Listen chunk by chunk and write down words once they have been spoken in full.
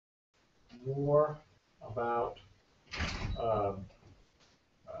more about um,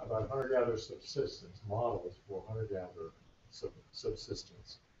 hunter-gatherer subsistence models for hunter-gatherer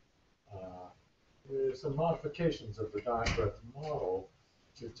subsistence. Uh, there's some modifications of the diet breadth model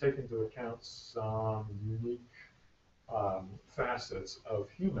to take into account some unique facets of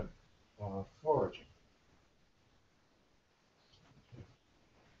human foraging.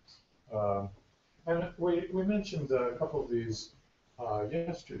 Um, and we mentioned a couple of these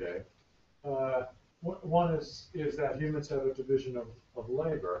yesterday. Uh, One is that humans have a division of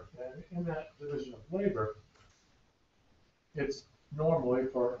labor, and in that division of labor, it's normally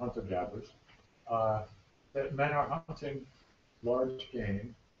for hunter-gatherers that men are hunting large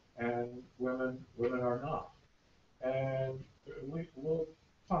game and women are not. And we'll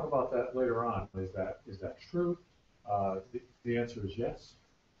talk about that later on. Is that true? The answer is yes.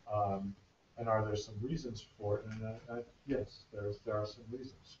 And are there some reasons for it? And yes, there are some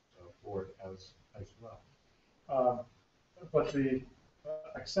reasons for it as well. Um, but the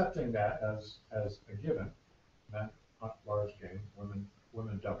accepting that as a given, men hunt large game,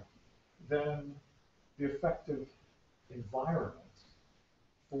 women don't. Then the effective environment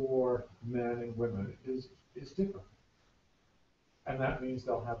for men and women is different, and that means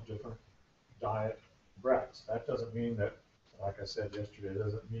they'll have different diet breadths. That doesn't mean that, like I said yesterday, it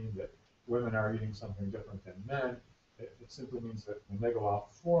doesn't mean that women are eating something different than men. It simply means that when they go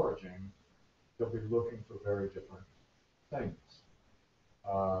out foraging, they'll be looking for very different things.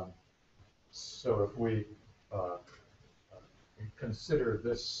 Um, so if we consider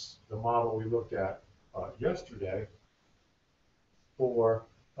this, the model we looked at yesterday, for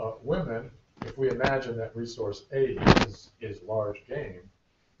women, if we imagine that resource A is large game,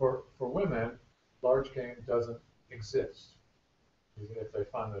 for women, large game doesn't exist. Even if they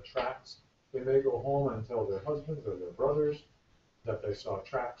find the tracks, they may go home and tell their husbands or their brothers that they saw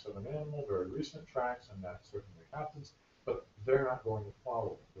tracks of an animal, very recent tracks, and that certainly happens, but they're not going to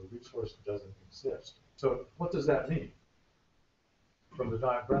follow it. The resource doesn't exist. So what does that mean? From the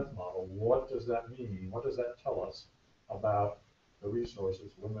diet breadth model, what does that mean? What does that tell us about the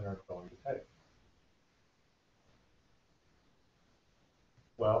resources women are going to take?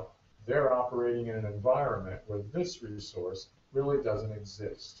 Well, they're operating in an environment where this resource really doesn't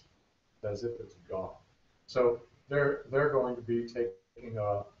exist, as if it's gone. So they're going to be taking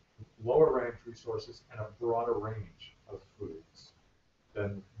lower ranked resources and a broader range of foods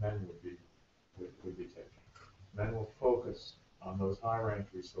than men would be taking. Men will focus on those high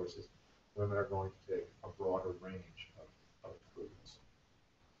ranked resources. Women are going to take a broader range of foods.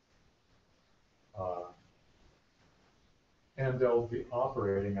 And they'll be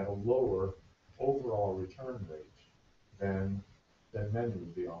operating at a lower overall return rate than men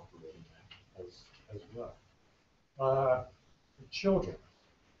would be operating at as well. Children.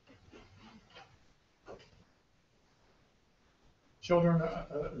 Children,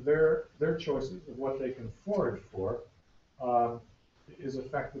 their choices of what they can forage for is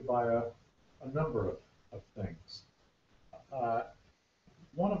affected by a number of things.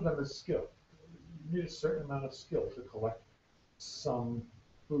 One of them is skill. You need a certain amount of skill to collect some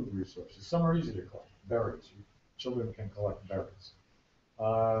food resources. Some are easy to collect. Berries. Children can collect berries.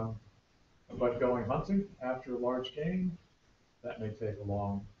 But going hunting after large game, that may take a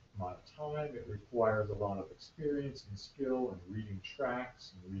long amount of time. It requires a lot of experience and skill in reading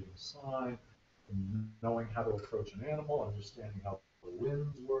tracks and reading sign, and knowing how to approach an animal, understanding how the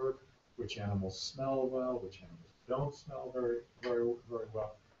winds work, which animals smell well, which animals don't smell very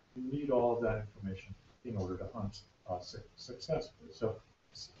well. You need all of that information in order to hunt successfully. So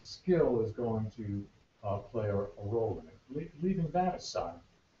skill is going to play a role in it. Leaving that aside,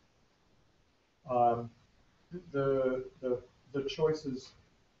 the choices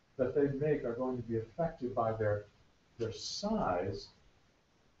that they make are going to be affected by their size,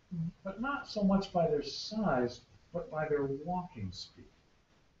 but not so much by their size, but by their walking speed.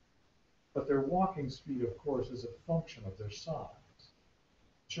 But their walking speed, of course, is a function of their size.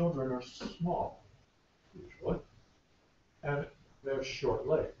 Children are small, usually, and they have short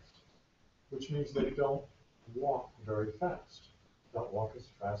legs, which means they don't walk very fast. Don't walk as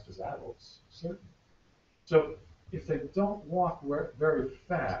fast as adults, certainly. So if they don't walk very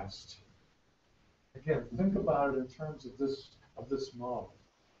fast, again, think about it in terms of this model.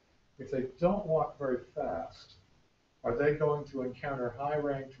 If they don't walk very fast, are they going to encounter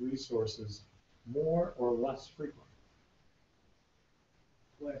high-ranked resources more or less frequently?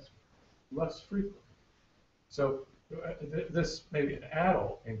 Less frequently. So this maybe an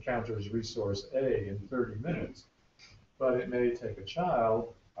adult encounters resource A in 30 minutes, but it may take a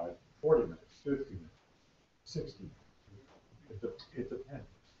child 40 minutes, 50 minutes, 60 minutes. It depends.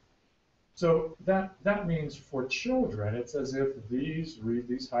 So that means for children, it's as if these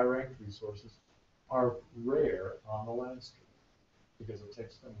high-ranked resources are rare on the landscape because it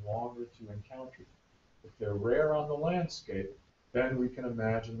takes them longer to encounter. If they're rare on the landscape, then we can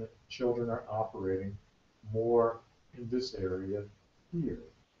imagine that children are operating more in this area here,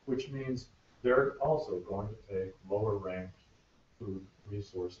 which means they're also going to take lower ranked food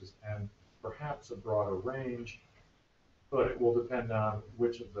resources and perhaps a broader range, but it will depend on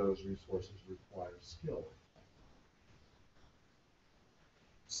which of those resources require skill.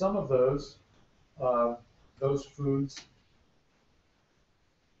 Some of those foods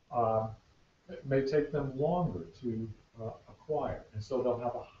it may take them longer to acquire, and so they'll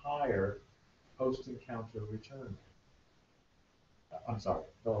have a higher post-encounter return rate. I'm sorry,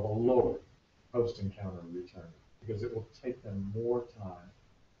 they'll have a lower post-encounter return rate because it will take them more time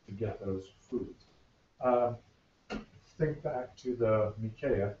to get those foods. Think back to the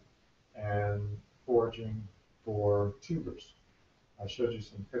Micea and foraging for tubers. I showed you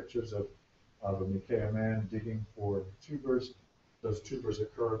some pictures of a Micea man digging for tubers. Those tubers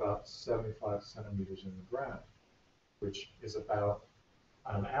occur about 75 centimeters in the ground, which is about,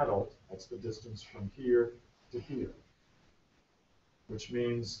 on an adult, that's the distance from here to here, which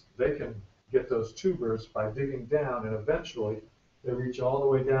means they can get those tubers by digging down, and eventually they reach all the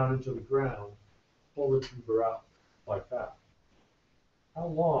way down into the ground, pull the tuber out like that. How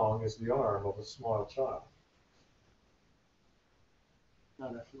long is the arm of a small child?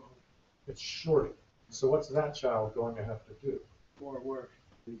 Not as long. It's shorter. So what's that child going to have to do? More work.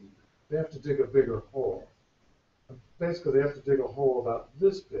 They have to dig a bigger hole. Basically, they have to dig a hole about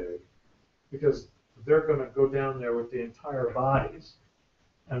this big because they're going to go down there with the entire bodies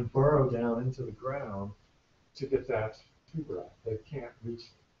and burrow down into the ground to get that tuber out. They can't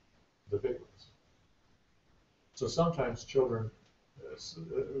reach the big ones. So sometimes children,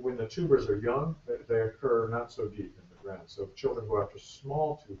 when the tubers are young, they occur not so deep in the ground. So children go after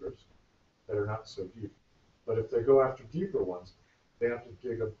small tubers that are not so deep. But if they go after deeper ones, they have to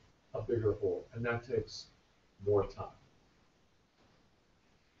dig a bigger hole, and that takes more time.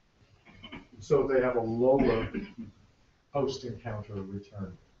 So they have a lower post-encounter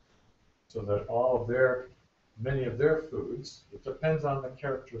return. So that many of their foods, it depends on the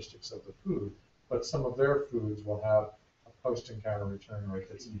characteristics of the food, but some of their foods will have a post-encounter return rate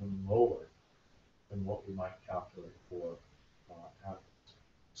that's even lower than what we might calculate for adults.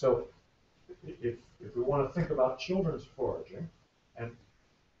 So if we want to think about children's foraging, and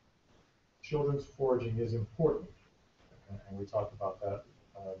children's foraging is important, and we talk about that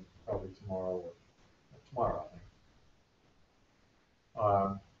probably tomorrow, I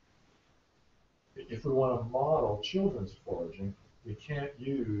think. If we want to model children's foraging, we can't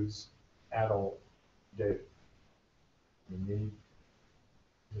use adult data. We need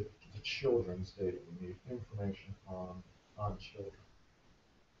the children's data. We need information on children.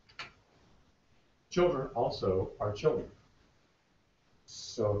 Children also are children.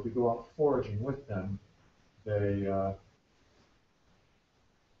 So if we go out foraging with them, they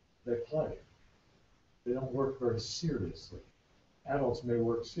play. They don't work very seriously. Adults may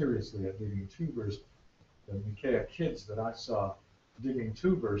work seriously at digging tubers. The Micea kids that I saw digging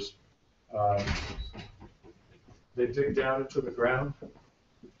tubers, they dig down into the ground.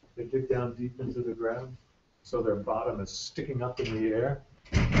 They dig down deep into the ground, so their bottom is sticking up in the air.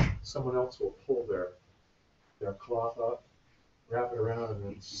 Someone else will pull their cloth up, wrap it around, and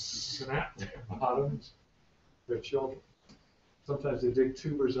then snap their bottoms. They're children. Sometimes they dig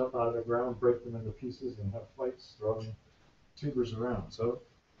tubers up out of the ground, break them into pieces, and have fights throwing tubers around. So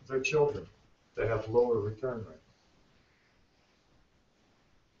they're children. They have lower return rates.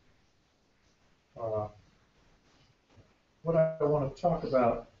 What I want to talk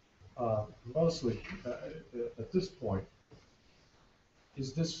about mostly at this point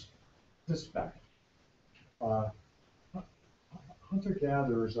is this fact.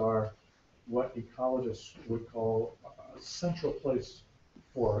 Hunter-gatherers are what ecologists would call a central place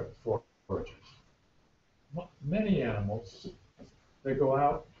for foragers. Many animals, they go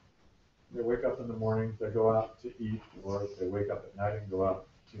out, they wake up in the morning, they go out to eat, or they wake up at night and go out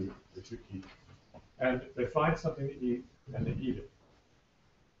to eat. And they find something to eat, and they eat it.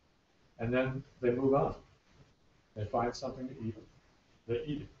 And then they move on. They find something to eat, they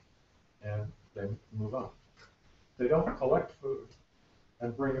eat it, and they move on. They don't collect food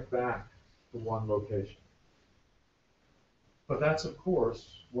and bring it back to one location. But that's, of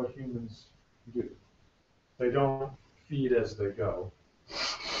course, what humans do. They don't feed as they go,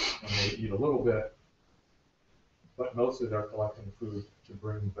 and they eat a little bit, but mostly they're collecting food to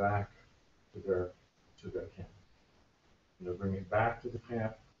bring back to their camp. And they're bringing it back to the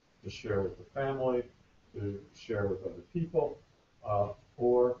camp, to share with the family, to share with other people,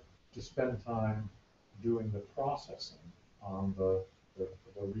 or to spend time doing the processing on the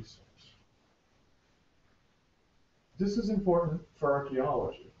resource. This is important for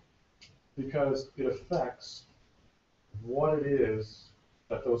archaeology because it affects what it is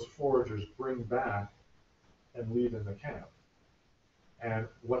that those foragers bring back and leave in the camp, and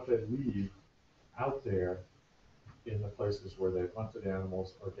what they leave out there in the places where they've hunted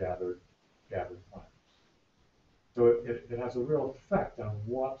animals or gathered plants. So it has a real effect on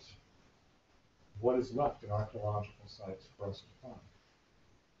what is left in archaeological sites for us to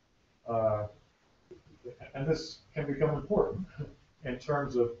find. And this can become important in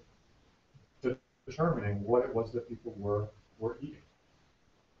terms of determining what it was that people were eating.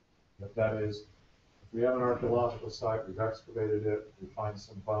 That is, if we have an archaeological site, we've excavated it, we find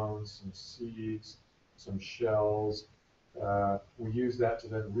some bones, some seeds, some shells, we use that to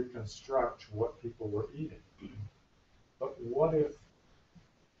then reconstruct what people were eating. But what if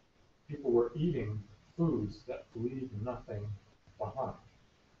people were eating foods that leave nothing behind?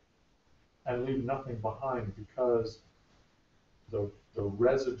 And leave nothing behind because the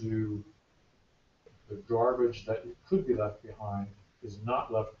residue, the garbage that could be left behind is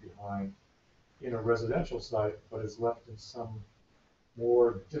not left behind in a residential site, but is left in some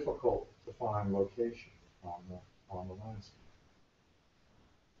more difficult to find location on the landscape.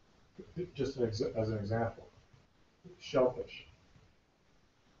 Just as an example, shellfish.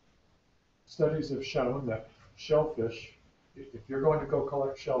 Studies have shown that shellfish, if you're going to go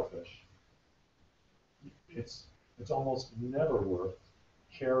collect shellfish, it's almost never worth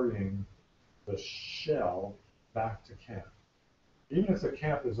carrying the shell back to camp. Even if the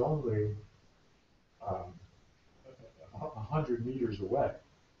camp is only 100 meters away,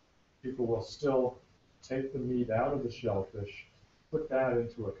 people will still take the meat out of the shellfish, put that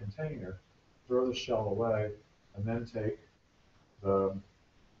into a container, throw the shell away, and then take the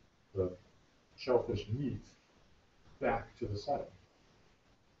shellfish meat back to the site.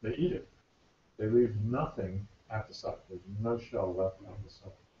 They eat it. They leave nothing at the site. There's no shell left on the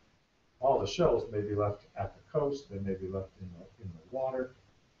site. All the shells may be left at the coast. They may be left in the water.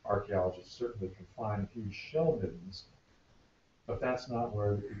 Archaeologists certainly can find huge shell middens, but that's not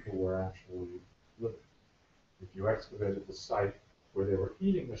where the people were actually living. If you excavated the site where they were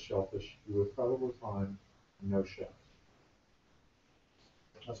eating the shellfish, you would probably find no shells.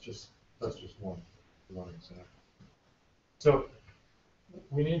 That's just one example. So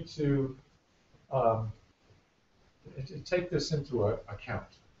we need to take this into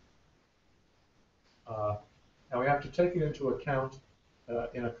account. Now we have to take it into account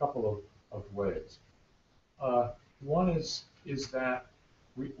in a couple of ways. One is that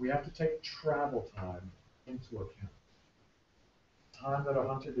we have to take travel time into account. Time that a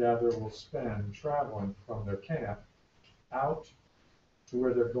hunter-gatherer will spend traveling from their camp out to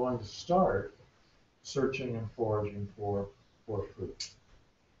where they're going to start searching and foraging for food.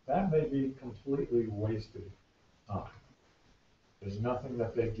 That may be completely wasted time. There's nothing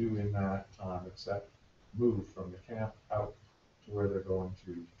that they do in that time except move from the camp out to where they're going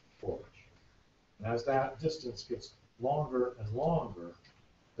to forage. And as that distance gets longer and longer,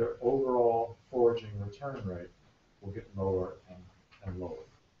 their overall foraging return rate will get lower and lower.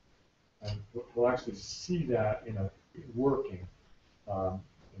 And we'll actually see that working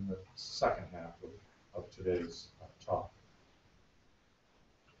in the second half of today's talk.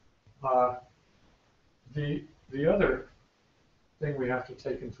 The other thing we have to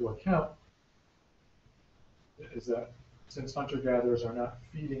take into account is that since hunter-gatherers are not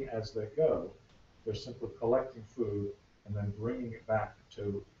feeding as they go, they're simply collecting food and then bringing it back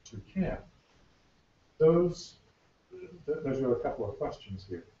to camp. There's really a couple of questions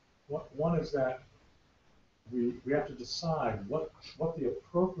here. One is that we have to decide what the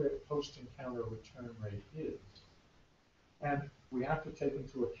appropriate post-encounter return rate is. And we have to take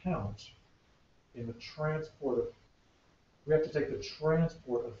into account in the transport of, we have to take the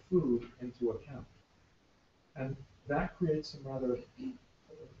transport of food into account. And that creates some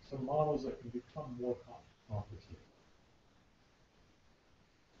models that can become more complicated.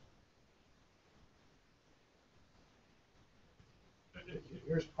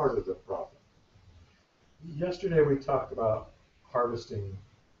 Here's part of the problem. Yesterday we talked about harvesting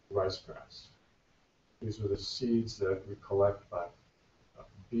rice grass. These were the seeds that we collect by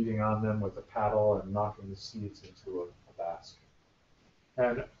beating on them with a paddle and knocking the seeds into a basket.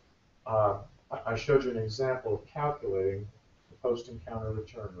 And I showed you an example of calculating the post-encounter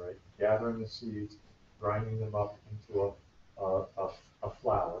return rate, gathering the seeds, grinding them up into a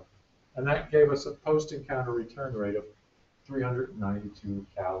flour. And that gave us a post-encounter return rate of 392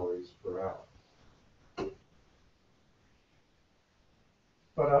 calories per hour.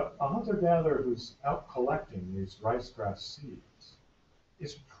 But a hunter-gatherer who's out collecting these ricegrass seeds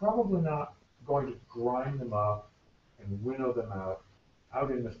is probably not going to grind them up and winnow them out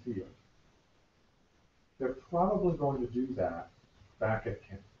in the field. They're probably going to do that back at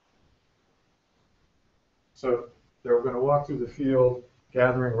camp. So they're going to walk through the field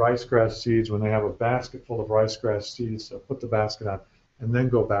gathering ricegrass seeds. When they have a basket full of ricegrass seeds, they'll put the basket on and then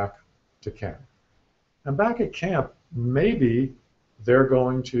go back to camp. And back at camp, maybe they're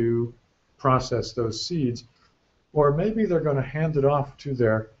going to process those seeds, or maybe they're going to hand it off to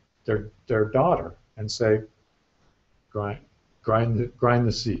their daughter and say, grind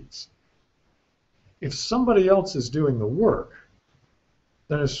the seeds. If somebody else is doing the work,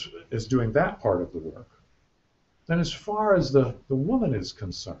 then is doing that part of the work, then as far as the woman is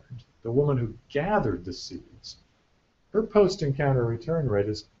concerned, the woman who gathered the seeds, her post-encounter return rate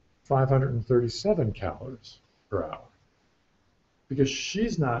is 537 calories per hour, because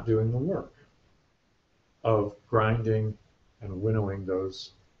she's not doing the work of grinding and winnowing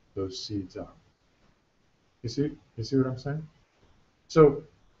those seeds up. You see what I'm saying? So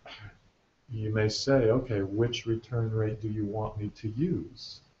you may say, okay, which return rate do you want me to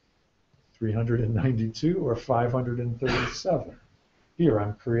use? 392 or 537? Here,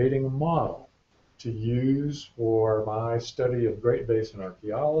 I'm creating a model to use for my study of Great Basin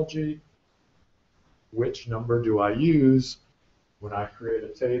archaeology. Which number do I use when I create a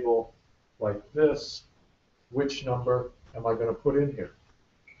table like this? Which number am I going to put in here?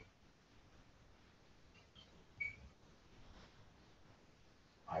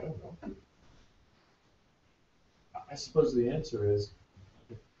 I don't know. I suppose the answer is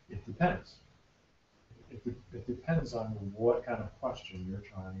it depends. It depends on what kind of question you're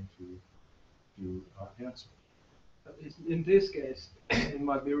trying to answer. In this case, it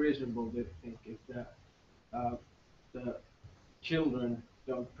might be reasonable to think if the children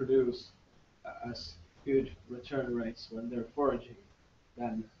don't produce as good return rates when they're foraging,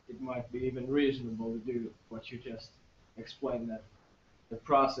 then it might be even reasonable to do what you just explained, that the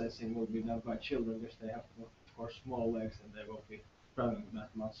processing will be done by children because they have, of course, small legs and they won't be traveling that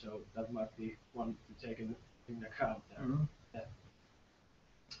much. So that might be one to take in account there. Mm-hmm.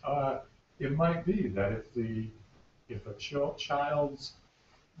 Yeah. It might be that if a child's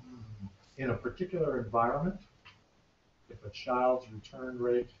in a particular environment, if a child's return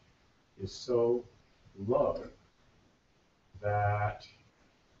rate is so low that,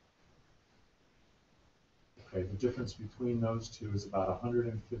 okay, the difference between those two is about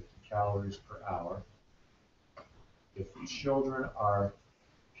 150 calories per hour. If children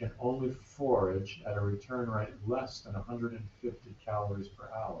can only forage at a return rate less than 150 calories per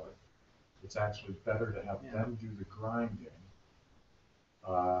hour, it's actually better to have them do the grinding,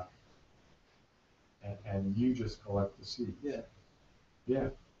 and you just collect the seeds. Yeah. Yeah.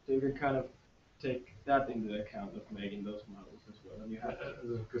 So you can kind of take that into account of making those models as well. And you have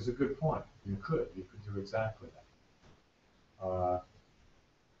Because a good point. You could do exactly that.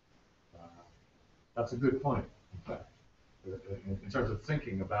 That's a good point, in fact, in terms of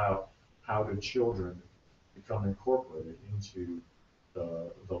thinking about how do children become incorporated into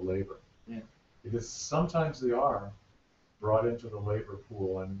the labor. Yeah. Because sometimes they are brought into the labor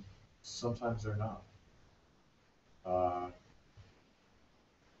pool and sometimes they're not.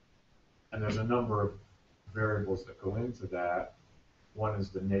 And there's a number of variables that go into that. One is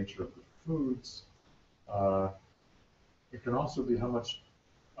the nature of the foods. It can also be how much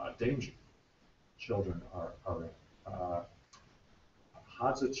danger children are in.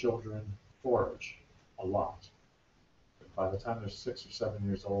 Hadza children forage a lot. By the time they're 6 or 7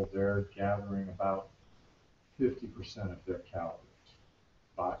 years old, they're gathering about 50% of their calories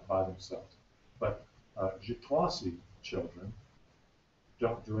by themselves. But Jitwasi children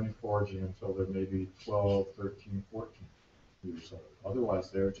don't do any foraging until they're maybe 12, 13, 14 years old.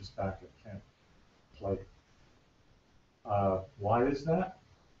 Otherwise, they're just back at camp playing. Why is that?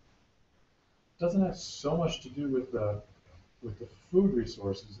 It doesn't have so much to do with the food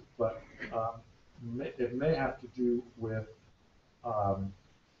resources, but it may have to do with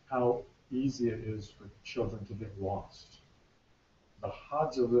how easy it is for children to get lost. The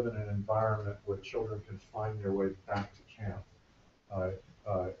Hadza live in an environment where children can find their way back to camp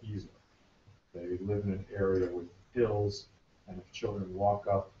easily. They live in an area with hills, and if children walk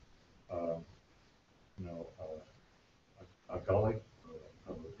up, a gully or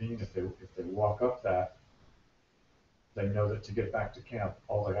a ravine, if they walk up that, they know that to get back to camp,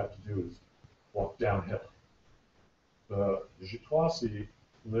 all they have to do is walk downhill. The Jitwasi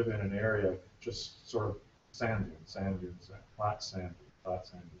live in an area just sort of sand dunes, flat sand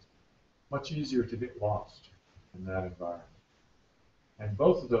dunes. Much easier to get lost in that environment. And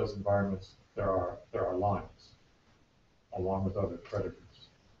both of those environments, there are lions, along with other predators,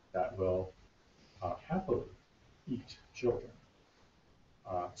 that will happily eat children.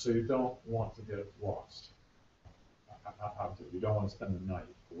 So you don't want to get lost out there. You don't want to spend the night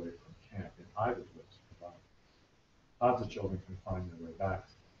away from camp in either of those environments. Lots of children can find their way back.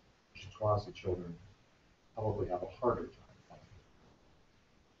 Chikwazi children probably have a harder time finding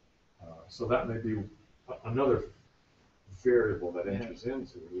it. So that may be another variable that enters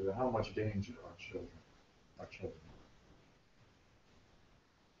into how much danger our children in.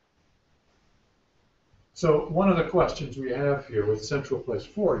 So one of the questions we have here with central place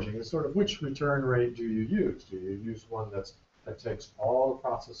foraging is sort of which return rate do you use? Do you use one that takes all the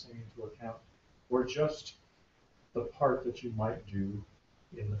processing into account, or just the part that you might do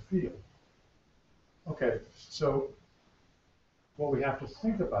in the field? Okay, so what we have to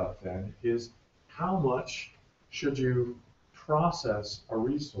think about then is how much should you process a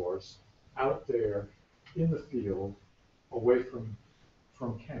resource out there in the field away from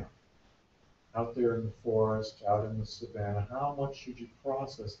camp? Out there in the forest, out in the savannah, how much should you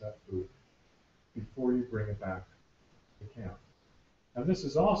process that food before you bring it back to camp? And this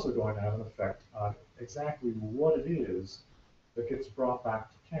is also going to have an effect on exactly what it is that gets brought back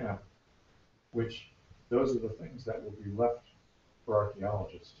to camp, which those are the things that will be left for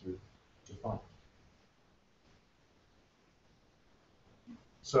archaeologists to find.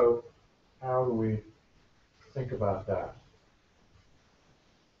 So how do we think about that?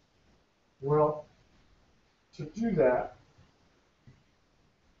 Well, to do that,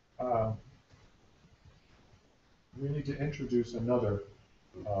 we need to introduce another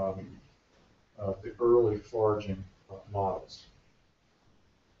of the early foraging models.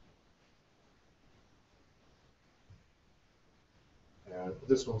 And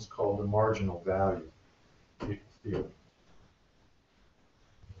this one's called the marginal value theory.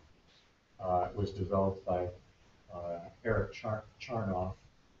 It was developed by Eric Charnoff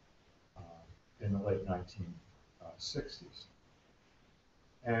in the late 1960s.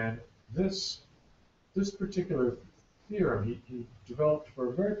 And this particular theorem he developed for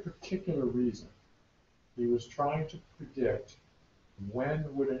a very particular reason. He was trying to predict when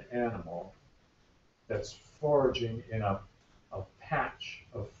would an animal that's foraging in a patch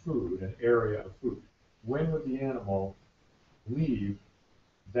of food, an area of food, when would the animal leave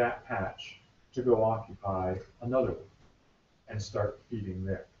that patch to go occupy another one and start feeding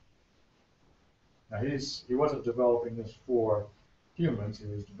there? Now he wasn't developing this for humans, he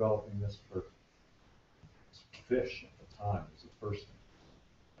was developing this for fish at the time. It was the first thing.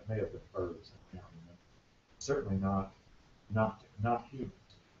 It may have been birds, I can't remember. Certainly not humans.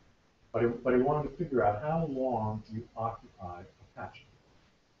 But he wanted to figure out how long do you occupy a patch.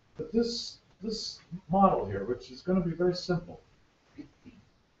 But this model here, which is going to be very simple,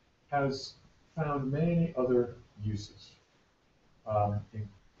 has found many other uses,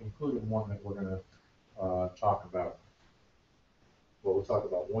 including one that we're going to talk about. Well, we'll talk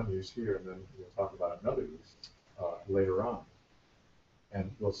about one use here, and then we'll talk about another use later on.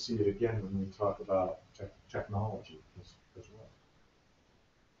 And we'll see it again when we talk about technology as well.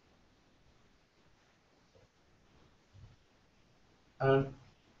 And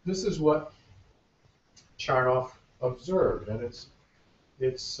this is what Charnoff observed, and it's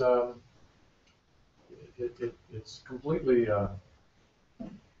completely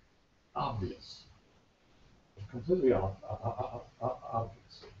obvious. Completely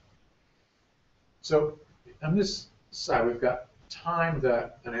obvious. So on this side, we've got time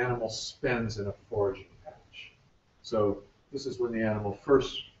that an animal spends in a foraging patch. So this is when the animal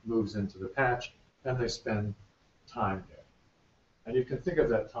first moves into the patch, and they spend time there. And you can think of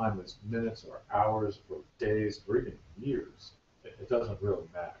that time as minutes or hours or days or even years. It doesn't really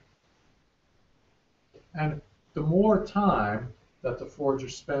matter. And the more time that the forager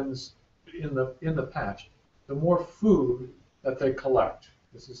spends in the patch, the more food that they collect.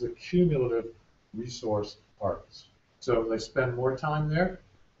 This is a cumulative resource harvest. So they spend more time there,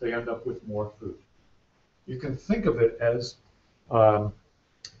 they end up with more food. You can think of it as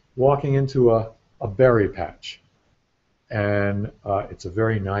walking into a berry patch. And it's a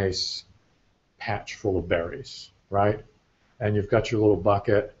very nice patch full of berries, right? And you've got your little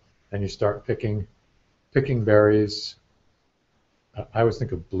bucket, and you start picking berries. I always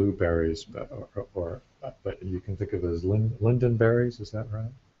think of blueberries, but you can think of it as lindenberries. Is that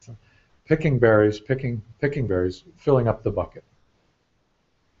right? So picking berries, filling up the bucket.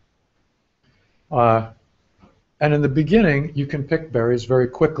 And in the beginning, you can pick berries very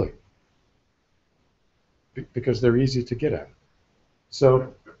quickly. because they're easy to get at.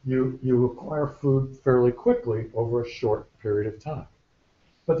 So you acquire food fairly quickly over a short period of time.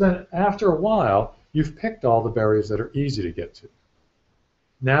 But then after a while, you've picked all the berries that are easy to get to.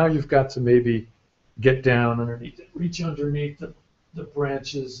 Now you've got to maybe get down underneath it, reach underneath the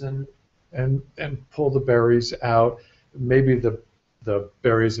branches and pull the berries out. Maybe the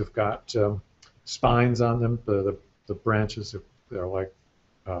berries have got spines on them. The branches they're like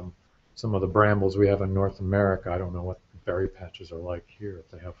some of the brambles we have in North America. I don't know what berry patches are like here.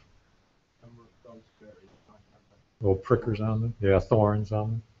 If they have Some of those berries might have little prickers on them, yeah, thorns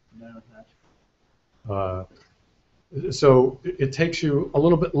on merit match. them. So it takes you a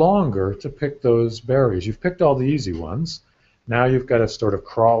little bit longer to pick those berries. You've picked all the easy ones. Now you've got to sort of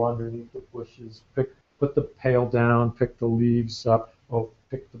crawl underneath the bushes, put the pail down, pick the leaves up,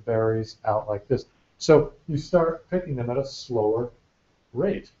 pick the berries out like this. So you start picking them at a slower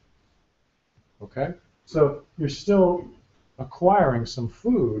rate. Okay? So you're still acquiring some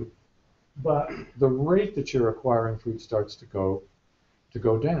food, but the rate that you're acquiring food starts to go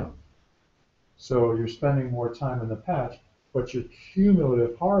down. So you're spending more time in the patch, but your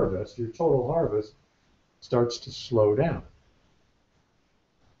cumulative harvest, your total harvest, starts to slow down.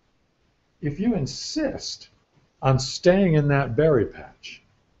 If you insist on staying in that berry patch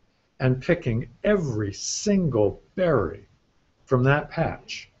and picking every single berry from that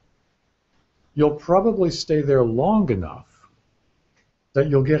patch, you'll probably stay there long enough that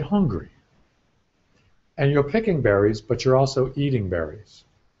you'll get hungry. And you're picking berries, but you're also eating berries.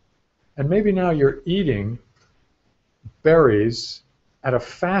 And maybe now you're eating berries at a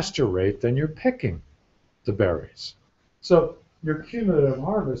faster rate than you're picking the berries. So your cumulative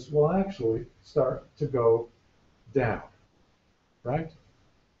harvest will actually start to go down, right?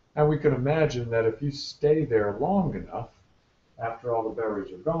 And we can imagine that if you stay there long enough, after all the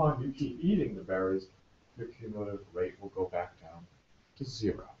berries are gone, you keep eating the berries, your cumulative rate will go back down to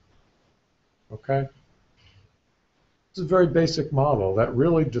 0. Okay? It's a very basic model that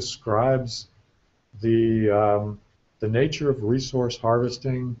really describes the nature of resource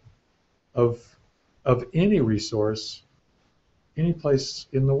harvesting of any resource, any place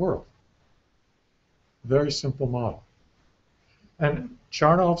in the world. Very simple model. And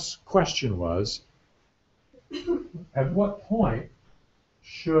Charnoff's question was, at what point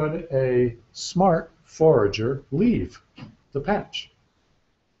should a smart forager leave the patch?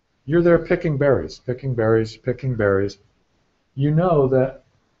 You're there picking berries, picking berries, picking berries. You know that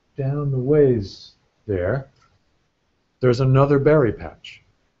down the ways there's another berry patch.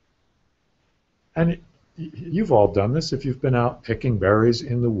 And you've all done this if you've been out picking berries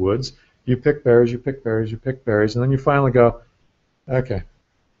in the woods. You pick berries, you pick berries, you pick berries, and then you finally go, okay,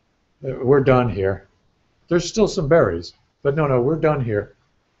 we're done here. There's still some berries, but no, we're done here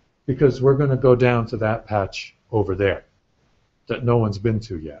because we're going to go down to that patch over there that no one's been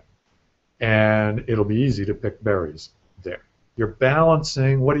to yet. And it'll be easy to pick berries there. You're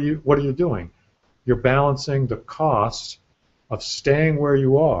balancing, what are you doing? You're balancing the cost of staying where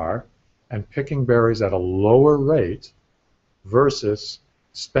you are and picking berries at a lower rate versus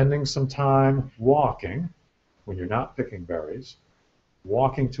spending some time walking when you're not picking berries,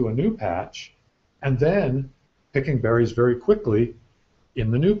 walking to a new patch, and then picking berries very quickly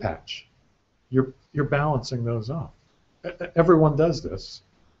in the new patch. You're balancing those off. Everyone does this,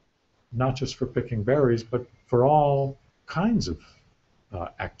 not just for picking berries, but for all kinds of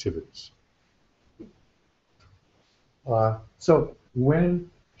activities. So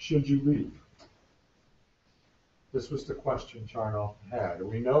when should you leave? This was the question Charnoff had.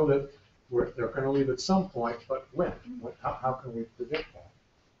 We know that they're going to leave at some point, but when? How can we predict that?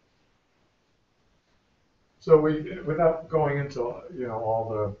 So without going into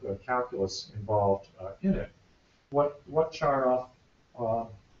all the calculus involved in it, what Charnoff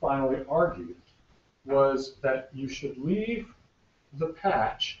finally argued was that you should leave the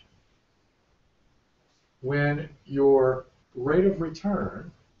patch when your rate of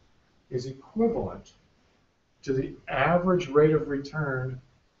return is equivalent to the average rate of return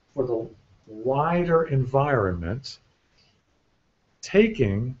for the wider environment,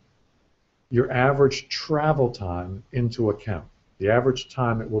 taking your average travel time into account, the average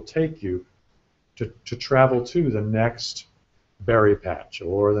time it will take you to travel to the next berry patch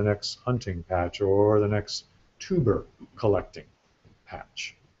or the next hunting patch or the next tuber collecting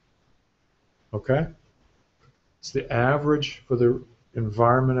patch. Okay? It's the average for the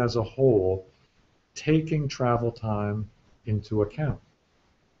environment as a whole, taking travel time into account.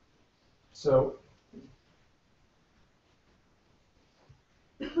 So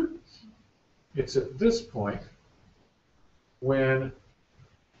it's at this point when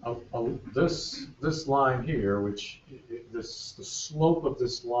this line here, which the slope of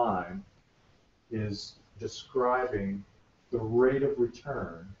this line is describing the rate of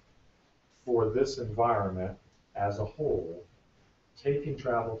return for this environment as a whole, taking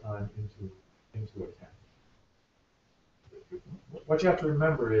travel time into account. What you have to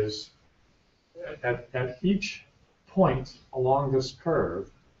remember is at each point along this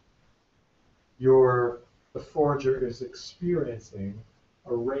curve, the forager is experiencing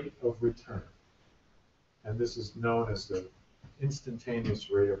a rate of return. And this is known as the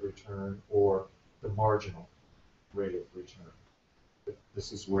instantaneous rate of return or the marginal rate of return.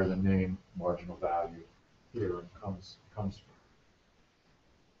 This is where the name marginal value here comes from.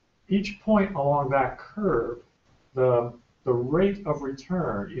 Each point along that curve, the rate of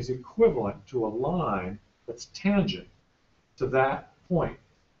return is equivalent to a line that's tangent to that point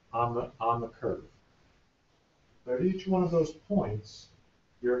on the curve. At each one of those points,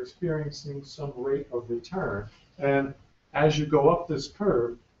 you're experiencing some rate of return, and as you go up this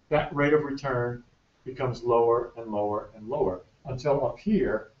curve, that rate of return becomes lower and lower and lower until up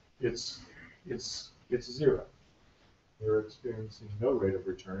here it's zero. You're experiencing no rate of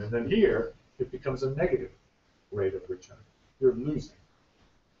return, and then here it becomes a negative rate of return. You're losing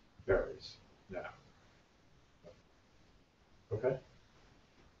berries now. Okay?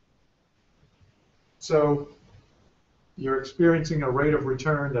 So you're experiencing a rate of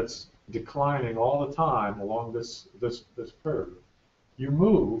return that's declining all the time along this curve. You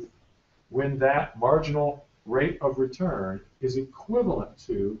move when that marginal rate of return is equivalent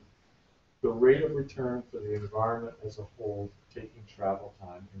to the rate of return for the environment as a whole, taking travel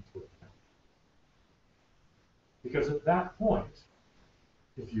time into account. Because at that point,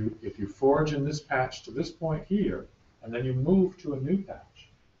 if you forage in this patch to this point here, and then you move to a new patch,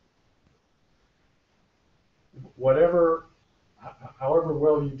 however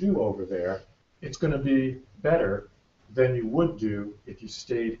well you do over there, it's going to be better than you would do if you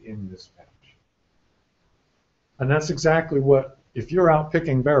stayed in this patch. And that's exactly what, if you're out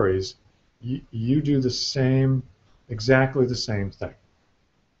picking berries, you do exactly the same thing.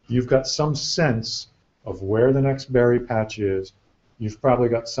 You've got some sense of where the next berry patch is. You've probably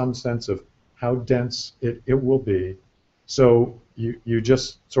got some sense of how dense it will be. So you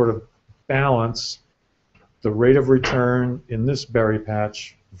just sort of balance the rate of return in this berry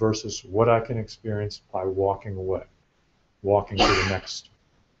patch versus what I can experience by walking away, walking to the next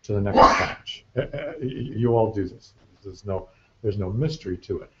patch. You all do this. There's no mystery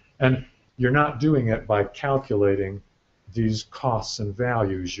to it. And you're not doing it by calculating these costs and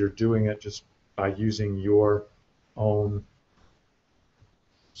values. You're doing it just by using your own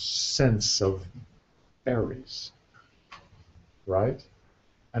sense of berries, right?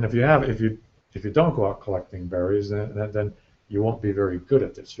 And if you don't go out collecting berries, then you won't be very good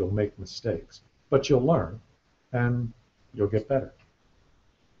at this. You'll make mistakes, but you'll learn, and you'll get better.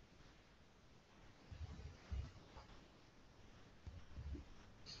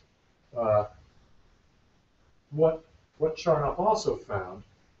 What Charnock also found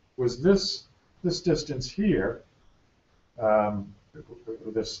was this distance here,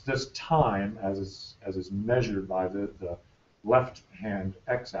 this time as is measured by the left-hand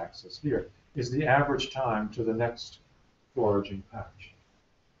x-axis here, is the average time to the next foraging patch.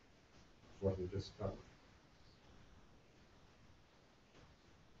 What we just covered.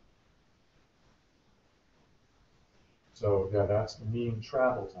 So yeah, that's the mean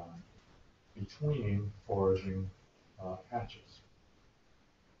travel time between foraging patches.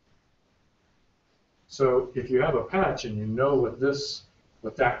 So if you have a patch and you know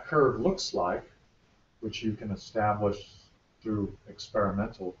what that curve looks like, which you can establish through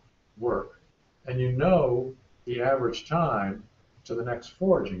experimental work, and you know the average time to the next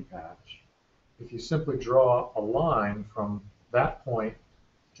foraging patch, if you simply draw a line from that point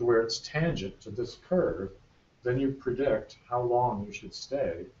to where it's tangent to this curve, then you predict how long you should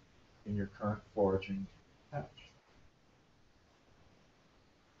stay in your current foraging patch.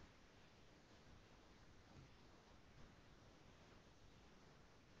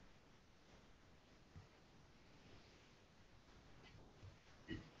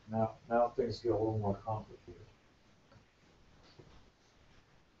 Now things get a little more complicated.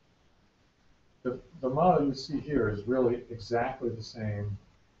 The model you see here is really exactly the same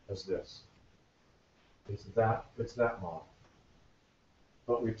as this. It's that model.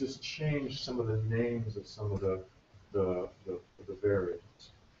 But we've just changed some of the names of some of the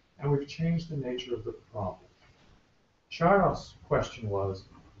variables. And we've changed the nature of the problem. Charnock's question was,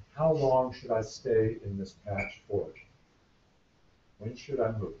 how long should I stay in this patch foraging? When should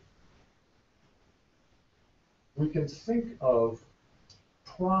I move? We can think of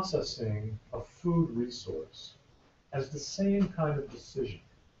processing a food resource as the same kind of decision.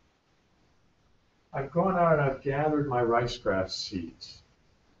 I've gone out and I've gathered my rice grass seeds.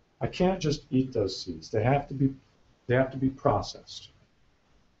 I can't just eat those seeds. They have to be processed.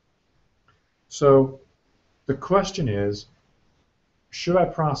 So the question is, should I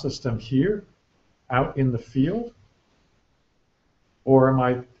process them here, out in the field, or am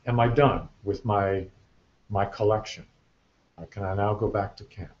I done with my collection? Can I now go back to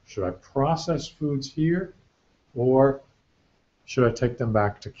camp? Should I process foods here, or should I take them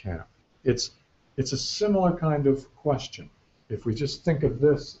back to camp? It's a similar kind of question. If we just think of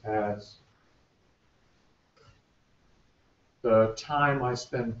this as the time I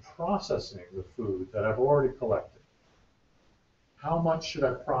spend processing the food that I've already collected, how much should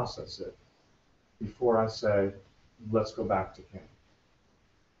I process it before I say, let's go back to camp?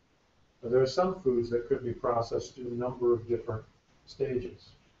 There are some foods that could be processed through a number of different stages.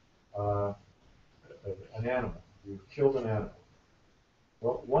 An animal, you've killed an animal.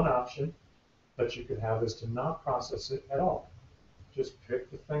 Well, one option that you could have is to not process it at all. Just pick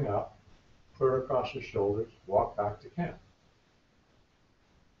the thing up, put it across your shoulders, walk back to camp.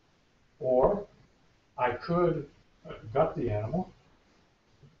 Or I could gut the animal,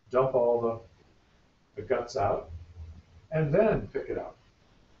 dump all the guts out, and then pick it up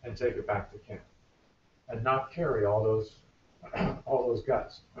and take it back to camp, and not carry all those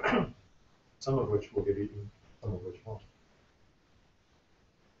guts, some of which will get eaten, some of which won't.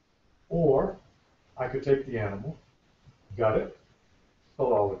 Or I could take the animal, gut it,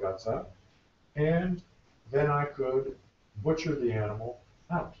 pull all the guts out, and then I could butcher the animal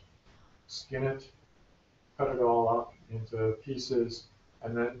out, skin it, cut it all up into pieces,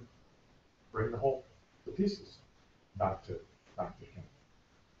 and then bring the pieces back to camp.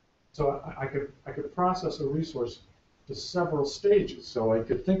 So I could process a resource to several stages. So I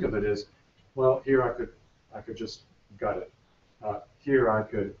could think of it as, well, here I could just gut it. Here I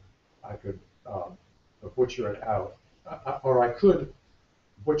could butcher it out, or I could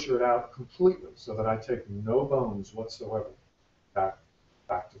butcher it out completely so that I take no bones whatsoever back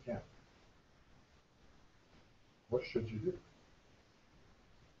to camp. What should you do?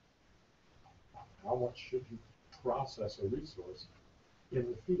 How much should you process a resource in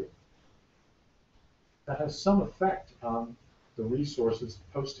the field? That has some effect on the resource's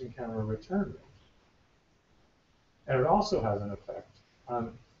post-encounter return rate. And it also has an effect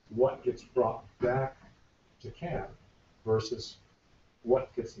on what gets brought back to camp versus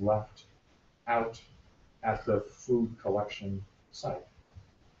what gets left out at the food collection site.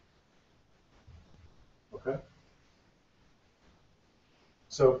 Okay?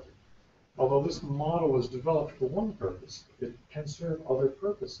 So, although this model was developed for one purpose, it can serve other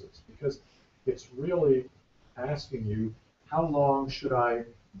purposes because it's really asking you, how long should I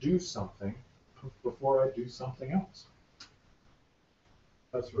do something before I do something else?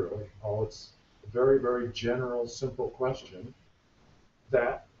 That's really all. It's a very, very general, simple question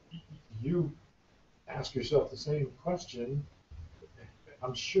that you ask yourself the same question,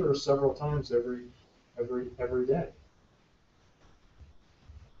 I'm sure, several times every day.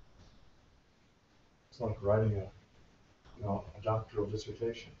 It's like writing a doctoral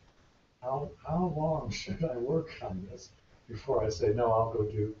dissertation. How long should I work on this before I say, no, I'll go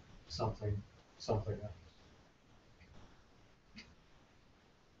do something else?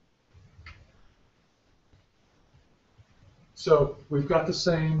 So we've got the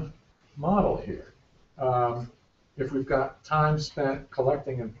same model here. If we've got time spent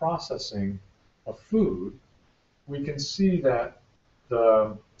collecting and processing a food, we can see that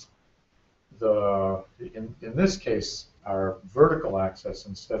in this case, our vertical axis,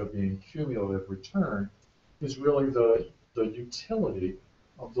 instead of being cumulative return, is really the utility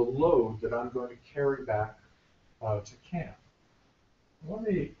of the load that I'm going to carry back to camp. Let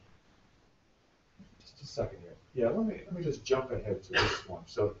me just a second here. Yeah, let me just jump ahead to this one.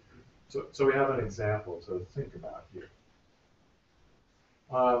 So we have an example to think about here.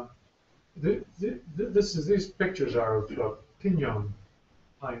 These pictures are of pinon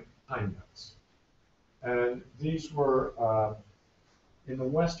pine nuts. And these were, in the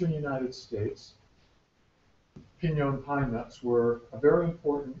western United States, pinon pine nuts were a very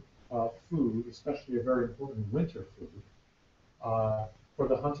important food, especially a very important winter food, for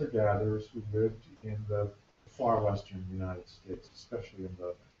the hunter-gatherers who lived in the far western United States, especially in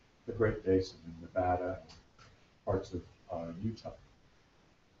the Great Basin in Nevada and parts of Utah.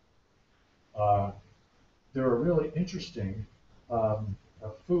 They're a really interesting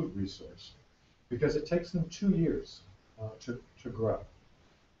food resource because it takes them 2 years to grow.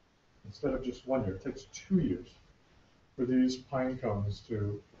 Instead of just 1 year, it takes 2 years for these pine cones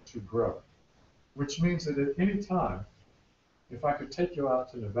to grow, which means that at any time, if I could take you out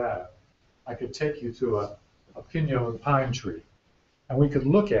to Nevada, I could take you to a pinon pine tree, and we could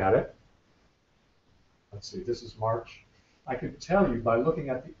look at it. Let's see, this is March. I could tell you by looking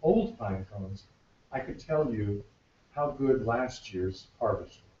at the old pine cones, I could tell you how good last year's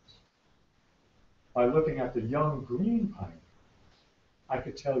harvest was. By looking at the young green pine, I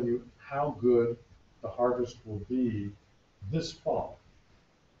could tell you how good the harvest will be this fall.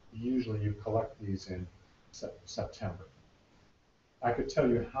 Usually you collect these in September. I could tell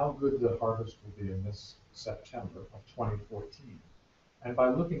you how good the harvest will be in this September of 2014. And by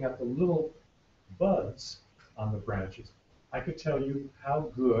looking at the little buds on the branches, I could tell you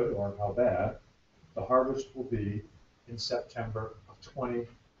how good or how bad the harvest will be in September of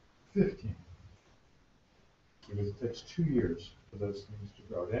 2015. Because it takes 2 years for those things to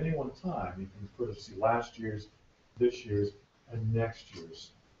grow. At any one time, you can sort of see last year's, this year's, and next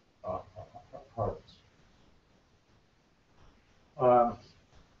year's harvest.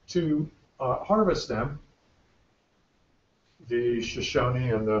 To harvest them, the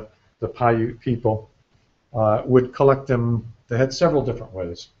Shoshone and the Paiute people would collect them. They had several different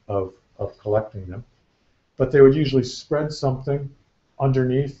ways of collecting them, but they would usually spread something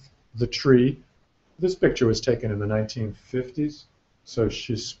underneath the tree. This picture was taken in the 1950s, so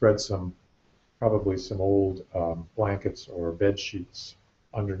she spread probably some old blankets or bed sheets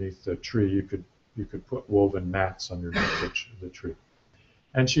underneath the tree. You could put woven mats underneath the tree.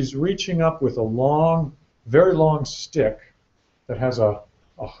 And she's reaching up with a very long stick that has a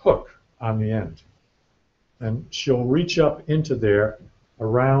hook on the end. And she'll reach up into there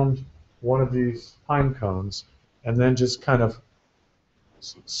around one of these pine cones and then just kind of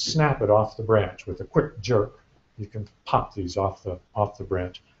snap it off the branch with a quick jerk. You can pop these off the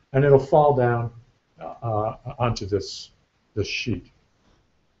branch, and it'll fall down onto this sheet.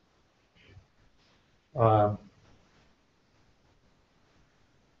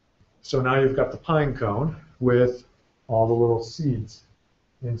 So now you've got the pine cone with all the little seeds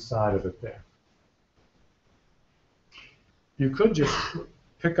inside of it there. You could just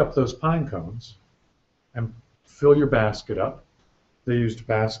pick up those pine cones and fill your basket up. They used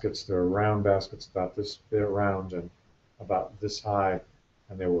baskets. They're round baskets about this bit round and about this high,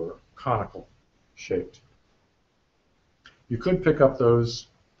 and they were conical shaped. You could pick up those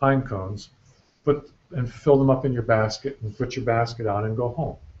pine cones, and fill them up in your basket and put your basket on and go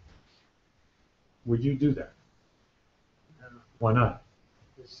home. Would you do that? No. Why not?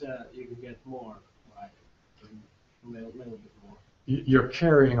 Because you can get more, like a little bit more. You're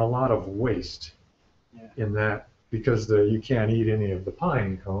carrying a lot of waste in that, because you can't eat any of the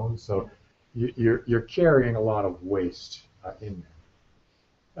pine cones, so you're carrying a lot of waste in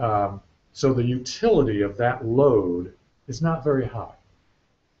there. So the utility of that load is not very high,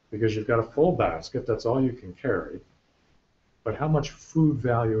 because you've got a full basket, that's all you can carry. But how much food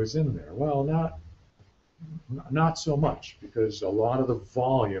value is in there? Well, not so much, because a lot of the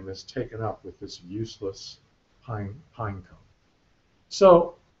volume is taken up with this useless pine cone.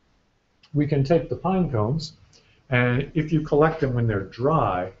 So we can take the pine cones, and if you collect them when they're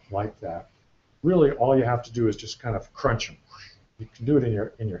dry like that, really all you have to do is just kind of crunch them. You can do it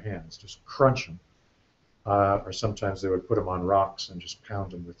in your hands, just crunch them. Or sometimes they would put them on rocks and just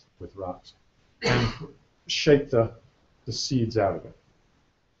pound them with rocks. And shake the seeds out of it.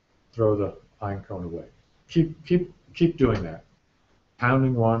 Throw the pine cone away. Keep doing that.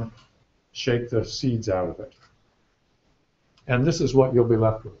 Pounding one, shake the seeds out of it. And this is what you'll be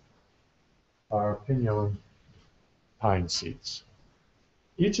left with. Our pinon pine seeds.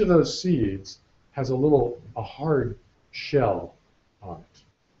 Each of those seeds has a hard shell on it,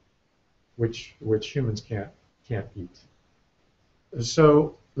 which humans can't eat.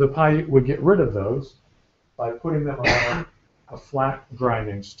 So the Paiute would get rid of those by putting them on a flat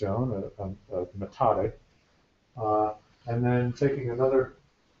grinding stone, a metate, and then taking another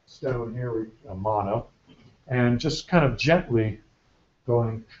stone here, a mono, and just kind of gently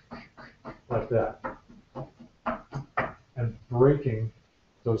going like that, and breaking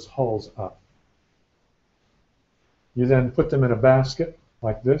those hulls up. You then put them in a basket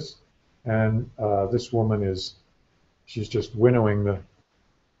like this, and this woman she's just winnowing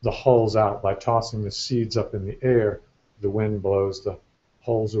the hulls out by tossing the seeds up in the air. The wind blows the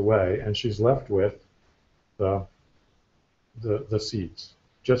hulls away, and she's left with the seeds,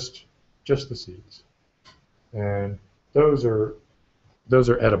 just the seeds, and those are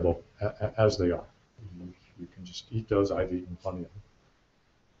edible as they are. You can just eat those. I've eaten plenty of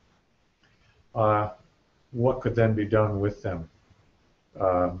them. What could then be done with them?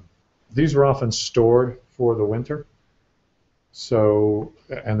 These were often stored for the winter, So,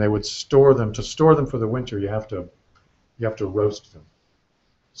 and they would store them. To store them for the winter, you have to roast them.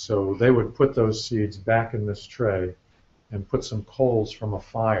 So they would put those seeds back in this tray and put some coals from a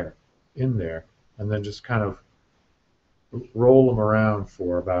fire in there, and then just kind of roll them around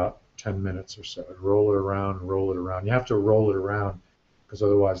for about 10 minutes or so. Roll it around and roll it around. You have to roll it around because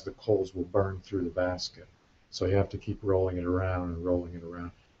otherwise the coals will burn through the basket. So you have to keep rolling it around and rolling it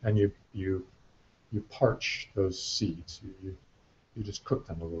around. And you parch those seeds. You just cook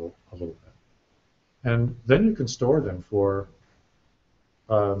them a little bit. And then you can store them for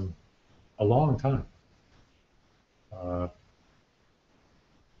a long time.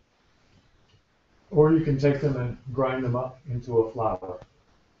 Or you can take them and grind them up into a flour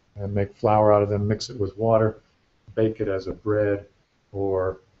and make flour out of them, mix it with water, bake it as a bread,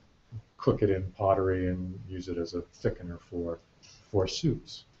 or cook it in pottery and use it as a thickener for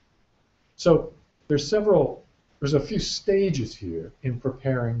soups. So there's a few stages here in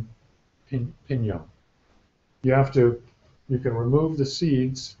preparing piñón. You can remove the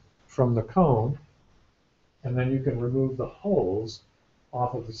seeds from the cone, and then you can remove the hulls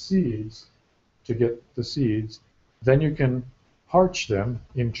off of the seeds to get the seeds. Then you can parch them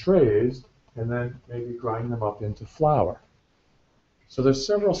in trays and then maybe grind them up into flour. So there's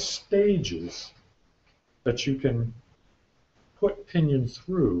several stages that you can put piñón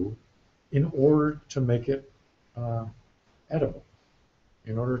through in order to make it edible,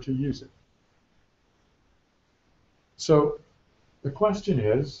 in order to use it. So the question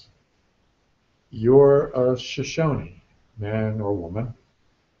is, you're a Shoshone, man or woman.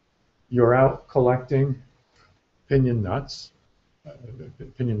 You're out collecting piñón nuts,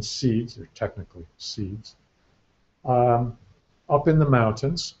 piñón seeds, or technically seeds, up in the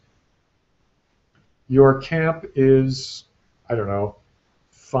mountains. Your camp is, I don't know,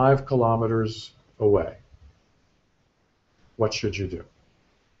 5 kilometers away. What should you do?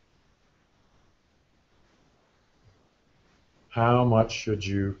 How much should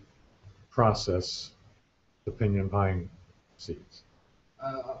you process the piñón pine seeds?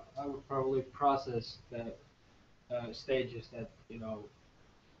 I would probably process the stages that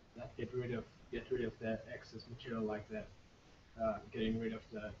that get rid of the excess material, like that, getting rid of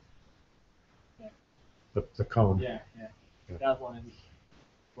The cone. yeah. That one. And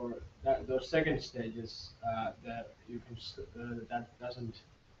for those second stages, that you can that doesn't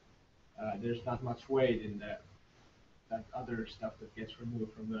there's not much weight in that other stuff that gets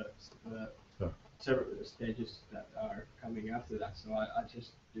removed from the several stages that are coming after that. So I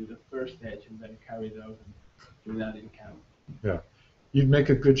just do the first stage and then carry those and do that in camp. Yeah, you'd make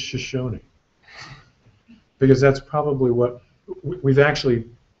a good Shoshone, because that's probably what we've actually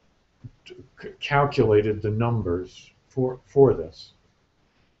calculated the numbers for this.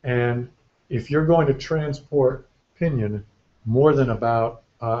 And if you're going to transport piñón more than about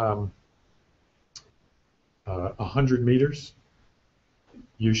 100 meters,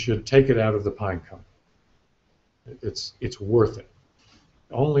 you should take it out of the pine cone. It's worth it.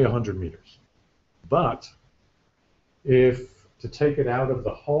 Only 100 meters. But if to take it out of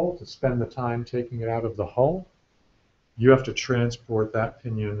the hull, to spend the time taking it out of the hull, you have to transport that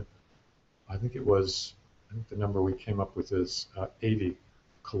piñón. I think the number we came up with is 80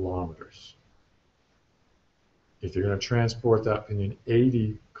 kilometers. If you're going to transport that piñón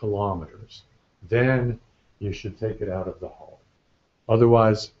 80 kilometers, then you should take it out of the hull.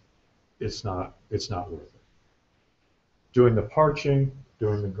 Otherwise, it's not worth it. Doing the parching,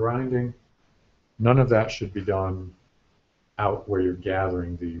 doing the grinding, none of that should be done out where you're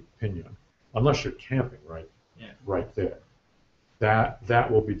gathering the piñón, unless you're camping right there.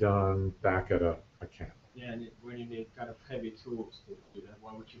 That will be done back at a camp. Yeah, and when you need kind of heavy tools to do that,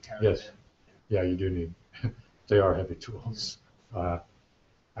 why would you carry Yes. them? Yeah, you do need. They are heavy tools. I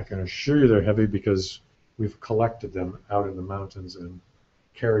can assure you they're heavy because we've collected them out in the mountains and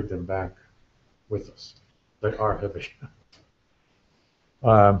carried them back with us. They are heavy.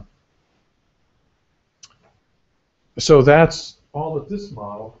 So that's all that this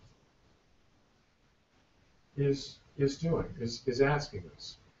model is doing, is asking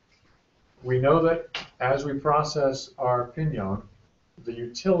us. We know that as we process our piñón, the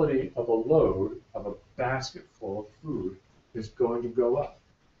utility of a load of a basket full of food is going to go up.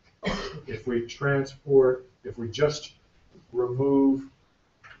 If we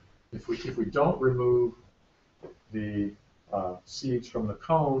don't remove the seeds from the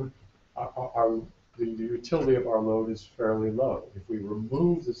cone, the utility of our load is fairly low. If we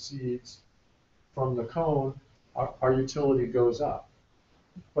remove the seeds from the cone, our utility goes up.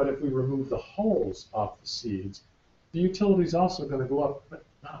 But if we remove the hulls off the seeds, the utility is also going to go up, but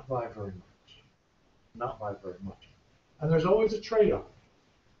not by very much. Not by very much. And there's always a trade-off.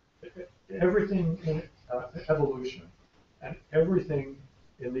 Everything in evolution and everything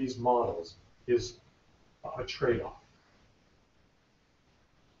in these models is a trade-off.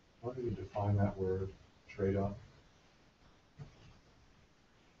 How do you define that word, trade-off?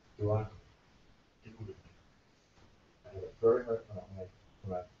 Do I? I had a very hard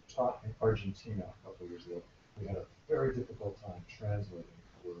when I taught in Argentina a couple of years ago, we had a very difficult time translating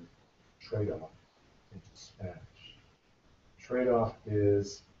the word trade-off into Spanish. Trade-off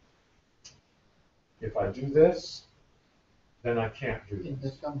is, if I do this, then I can't do this.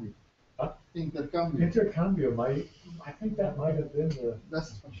 Intercambio. Huh? Intercambio. Intercambio might, I think that might have been the.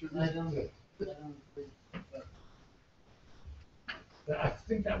 That's what should I be. don't think I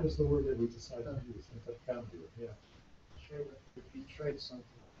think that was the word that we decided to use, intercambio, yeah. sure if you trade something.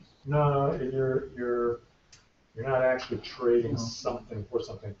 No, you're not actually trading something for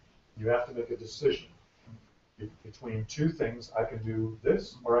something. You have to make a decision between two things. I can do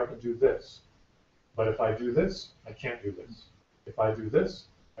this or I can do this. But if I do this, I can't do this. If I do this,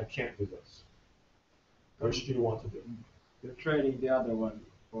 I can't do this. Which do you want to do? You're trading the other one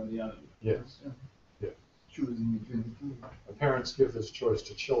for the other one. Yes. Yeah. Yeah. Choosing between the two. Parents give this choice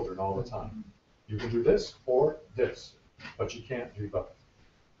to children all the time. You can do this or this, but you can't do both.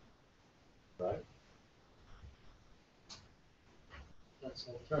 Right? That's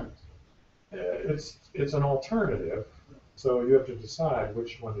alternative. It's an alternative, so you have to decide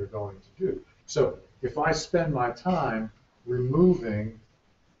which one you're going to do. So if I spend my time removing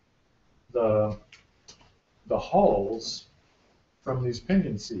the hulls from these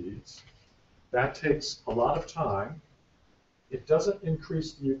pinion seeds, that takes a lot of time. It doesn't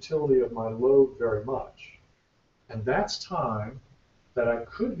increase the utility of my load very much. And that's time that I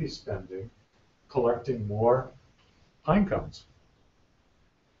could be spending collecting more pine cones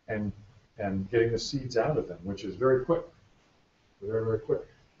and getting the seeds out of them, which is very quick, very, very quick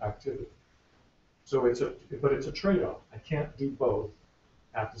activity. So it's a trade-off. I can't do both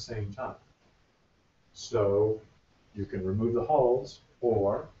at the same time. So you can remove the hulls,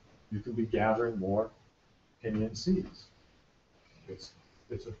 or you can be gathering more pinion seeds. It's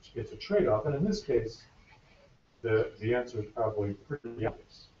a trade-off, and in this case, the answer is probably pretty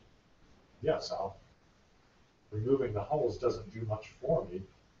obvious. Yes, removing the hulls doesn't do much for me,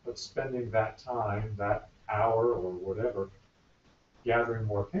 but spending that time, that hour or whatever, gathering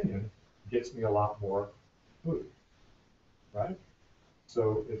more pinion gets me a lot more food, right?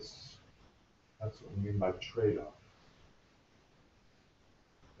 So that's what we mean by trade-off.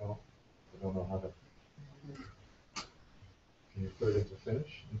 I don't know how to. Can you put it into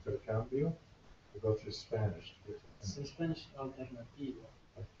Finnish, intercambio? We'll go through Spanish. In Spanish, alternativo.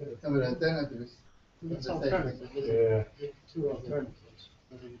 No, but alternative is It's the same alternative, thing. isn't Yeah, it? You have two alternatives,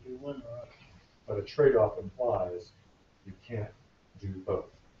 whether you do one or other. but a trade-off implies you can't do both.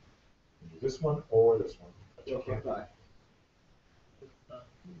 You can do this one or this one, but you can't. Bye.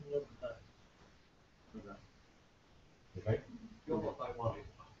 Look at that. You think? Look at that one.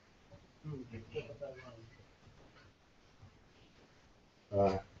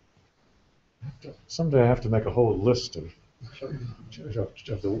 Someday I have to make a whole list of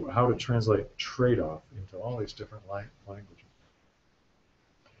how to translate trade-off into all these different languages.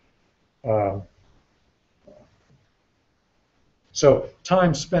 So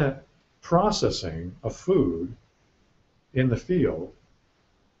time spent processing a food in the field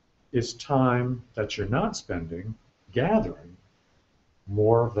is time that you're not spending gathering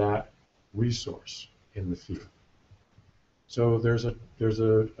more of that resource in the field. So there's a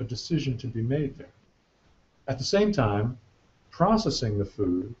decision to be made there. At the same time, processing the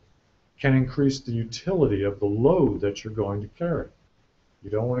food can increase the utility of the load that you're going to carry. You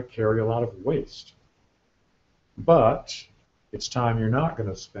don't want to carry a lot of waste. But it's time you're not going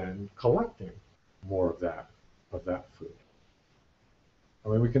to spend collecting more of that food. I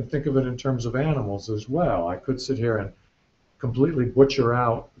mean, we can think of it in terms of animals as well. I could sit here and completely butcher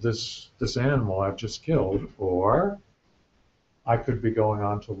out this animal I've just killed, or I could be going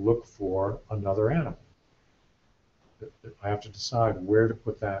on to look for another animal. I have to decide where to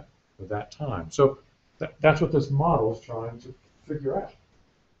put that time. So that's what this model is trying to figure out.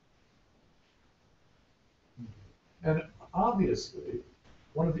 And obviously,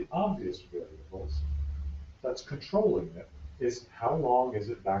 one of the obvious variables that's controlling it is how long is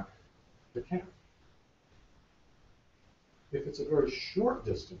it back to camp. If it's a very short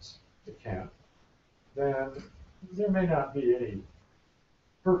distance to camp, then there may not be any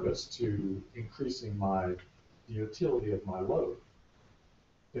purpose to increasing the utility of my load.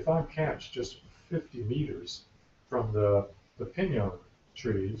 If I'm camped just 50 meters from the pinon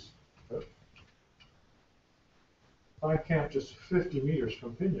trees, if I camp just 50 meters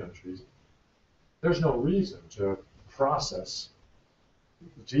from pinon trees, there's no reason to process,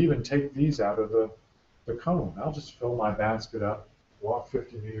 to even take these out of the cone. I'll just fill my basket up, walk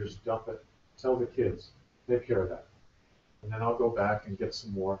 50 meters, dump it, tell the kids, take care of that. And then I'll go back and get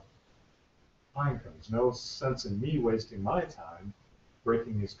some more pine cones. No sense in me wasting my time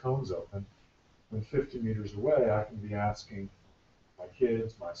breaking these cones open. When 50 meters away, I can be asking my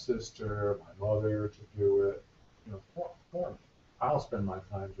kids, my sister, my mother to do it, for me. I'll spend my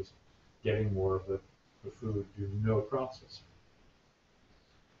time just getting more of the food, do no processing.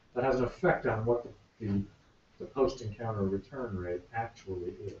 That has an effect on what the post-encounter return rate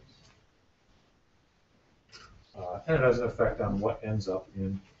actually is. And it has an effect on what ends up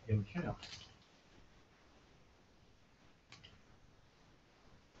in camp.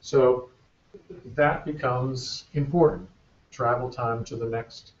 So that becomes important, travel time to the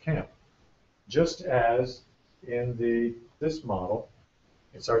next camp. Just as in this model,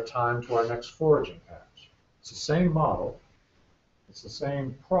 it's our time to our next foraging patch. It's the same model, it's the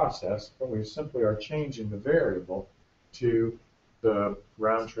same process, but we simply are changing the variable to the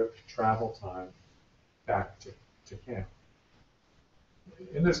round-trip travel time back to camp.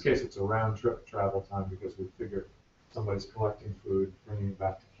 In this case, it's a round-trip travel time because we figure somebody's collecting food, bringing it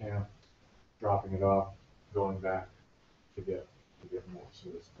back to camp, dropping it off, going back to get more. So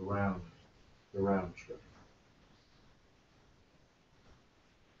it's the round trip.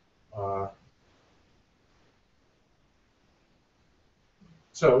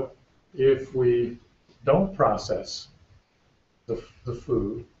 So if we don't process the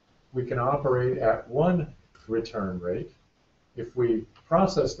food, we can operate at one return rate. If we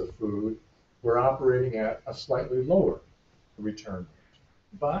process the food, we're operating at a slightly lower return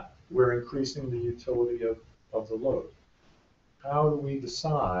rate, but we're increasing the utility of the load. How do we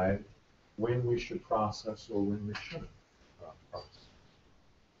decide when we should process or when we shouldn't process?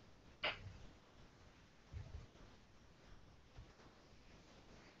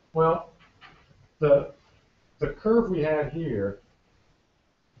 Well, the curve we had here,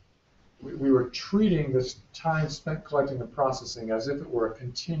 we were treating this time spent collecting and processing as if it were a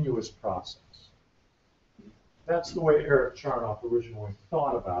continuous process. That's the way Eric Charnock originally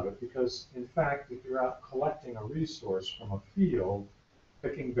thought about it, because in fact, if you're out collecting a resource from a field,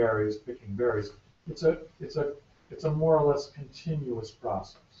 picking berries, it's a more or less continuous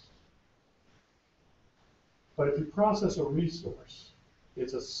process. But if you process a resource,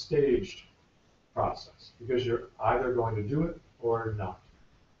 it's a staged process, because you're either going to do it or not.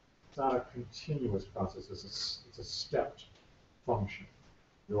 It's not a continuous process, it's a stepped function.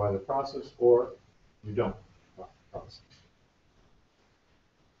 You either process or you don't process.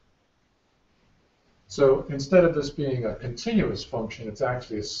 So instead of this being a continuous function, it's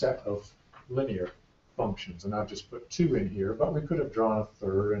actually a set of linear functions. And I've just put 2 in here, but we could have drawn a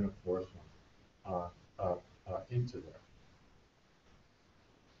third and a fourth one into there.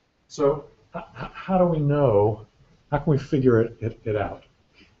 So how do we know, how can we figure it out?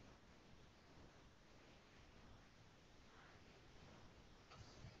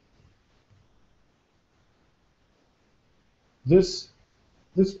 This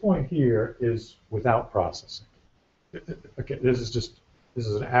point here is without processing. Okay, this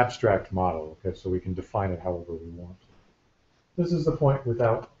is an abstract model, okay, so we can define it however we want. This is the point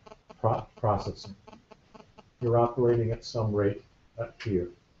without processing. You're operating at some rate here.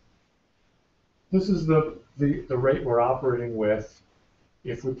 This is the rate we're operating with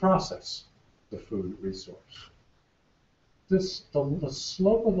if we process the food resource. The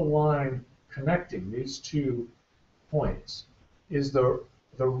slope of the line connecting these 2 points is the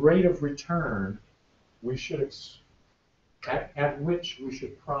rate of return we should at which we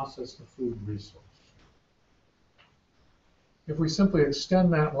should process the food resource. If we simply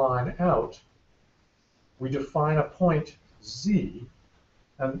extend that line out, we define a point z,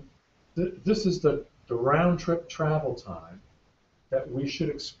 and this is the round-trip travel time that we should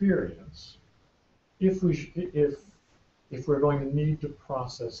experience if we're going to need to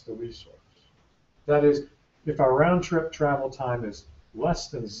process the resource. That is, if our round-trip travel time is less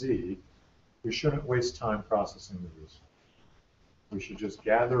than z, we shouldn't waste time processing the resource. We should just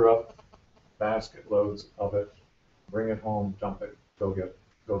gather up basket loads of it, bring it home, dump it, go get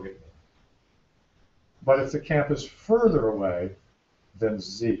more. But if the camp is further away than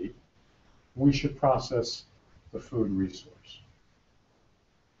z, we should process the food resource.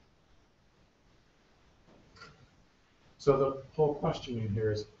 So the whole question in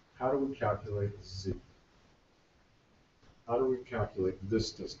here is, how do we calculate z? How do we calculate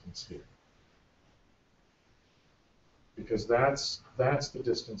this distance here? Because that's the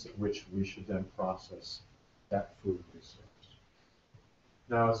distance at which we should then process that food resource.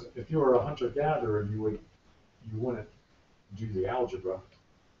 Now, if you were a hunter-gatherer, you wouldn't do the algebra.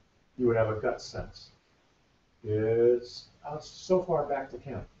 You would have a gut sense. It's so far back to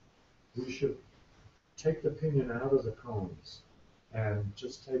camp. We should take the pinyon out of the cones and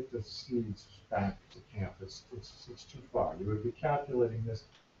just take the seeds back to camp. It's too far. You would be calculating this.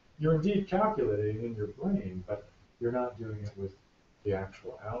 You're indeed calculating in your brain, but you're not doing it with the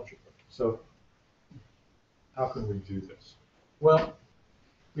actual algebra. So how can we do this? Well,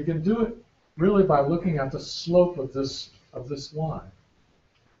 we can do it really by looking at the slope of this line.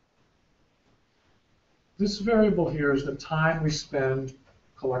 This variable here is the time we spend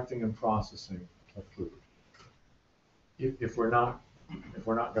collecting and processing of food. If we're not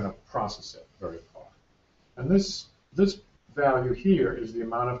going to process it very far, and this value here is the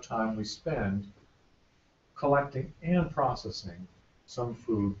amount of time we spend collecting and processing some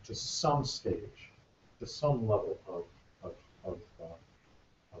food to some stage, to some level of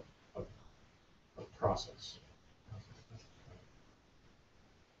process.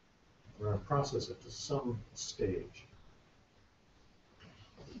 We're going to process it to some stage.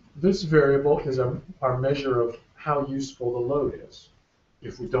 This variable is our measure of how useful the load is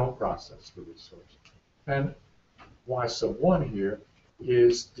if we don't process the resource. And y sub 1 here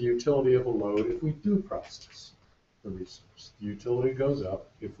is the utility of a load if we do process the resource. The utility goes up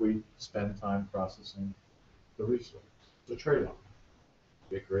if we spend time processing the resource. It's a trade-off.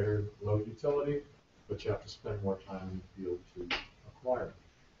 You get greater load utility, but you have to spend more time in the field to acquire it.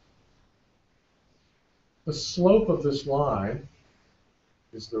 The slope of this line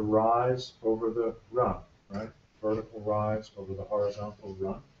is the rise over the run, right? Vertical rise over the horizontal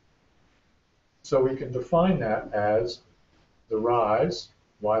run. So we can define that as the rise,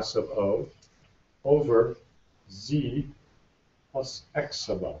 y sub o, over z plus x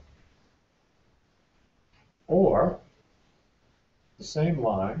sub o. Or the same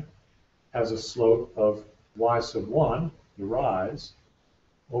line has a slope of y sub 1, the rise,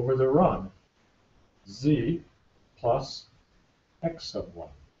 over the run, z plus x sub 1,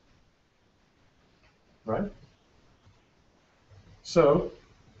 right? So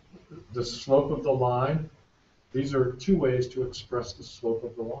the slope of the line, these are two ways to express the slope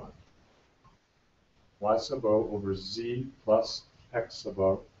of the line. Y sub o over z plus x sub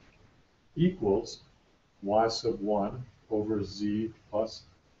o equals y sub 1 over z plus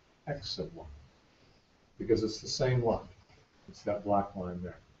x sub 1, because it's the same line. It's that black line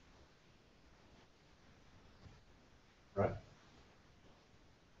there. Right?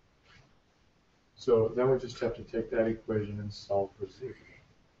 So then we just have to take that equation and solve for z.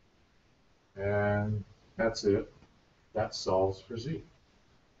 And that's it. That solves for z.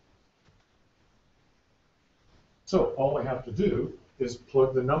 So all we have to do is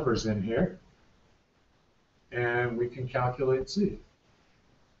plug the numbers in here, and we can calculate z.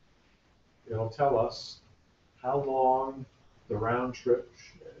 It'll tell us how long the round trip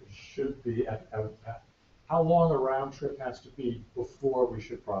should be how long a round trip has to be before we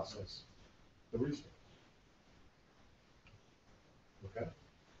should process the resource. Okay?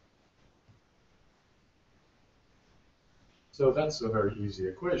 So that's a very easy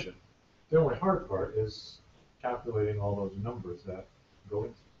equation. The only hard part is calculating all those numbers that go into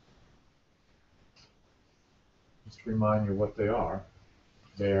it. Just to remind you what they are.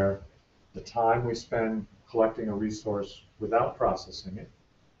 They're the time we spend collecting a resource without processing it,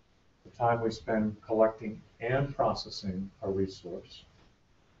 the time we spend collecting and processing a resource.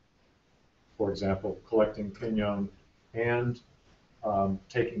 For example, collecting pinon and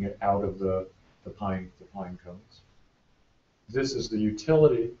taking it out of the pine cones. This is the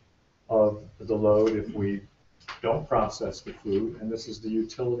utility of the load if we don't process the food, and this is the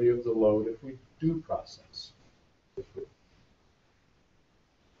utility of the load if we do process the food.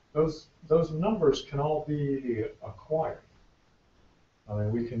 Those numbers can all be acquired. I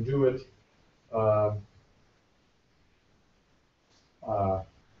mean, we can do it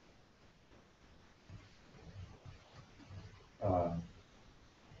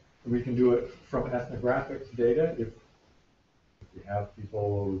we can do it from ethnographic data if we have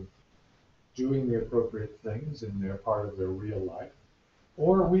people doing the appropriate things in their part of their real life,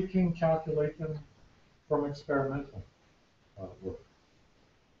 or we can calculate them from experimental work.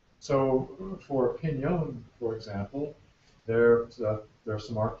 So for pinon, for example, there are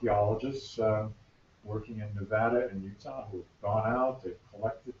some archaeologists working in Nevada and Utah who've gone out, they've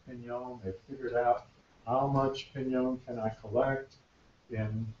collected pinon, they've figured out how much pinon can I collect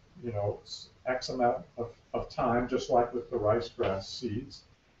in, X amount of time, just like with the rice grass seeds.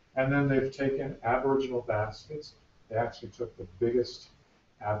 And then they've taken Aboriginal baskets. They actually took the biggest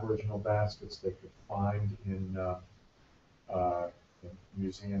Aboriginal baskets they could find in a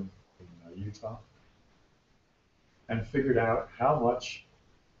museum in Utah, and figured out how much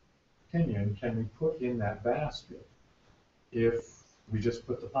pinyon can we put in that basket if we just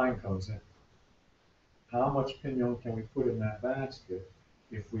put the pine cones in. How much pinyon can we put in that basket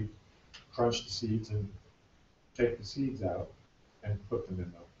if we crunch the seeds and take the seeds out and put them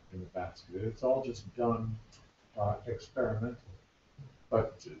in the basket? It's all just done experimentally.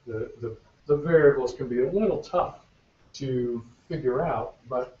 But the variables can be a little tough to figure out,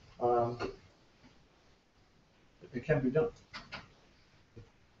 but it can be done.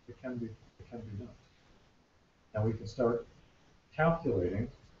 It can be done. And we can start calculating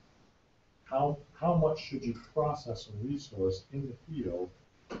how much should you process a resource in the field,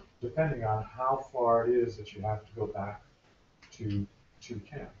 depending on how far it is that you have to go back to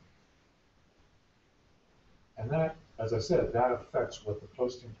camp. And that, as I said, that affects what the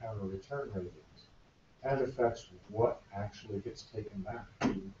post-encounter return rate is. That affects what actually gets taken back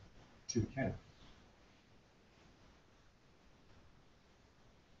to camp.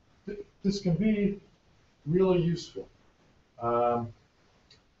 This can be really useful.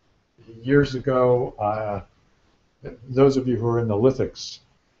 Years ago, those of you who are in the lithics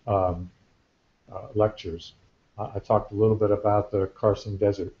lectures, I talked a little bit about the Carson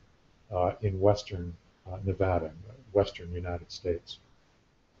Desert in western Nevada, western United States.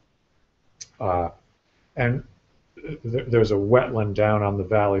 And there's a wetland down on the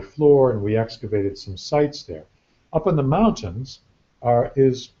valley floor, and we excavated some sites there. Up in the mountains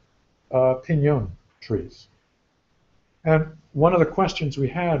is pinon trees. And one of the questions we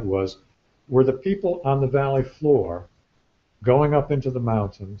had was, were the people on the valley floor going up into the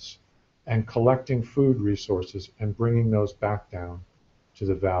mountains and collecting food resources and bringing those back down to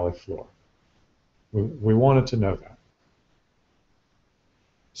the valley floor? We wanted to know that.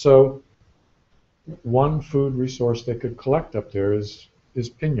 So one food resource they could collect up there is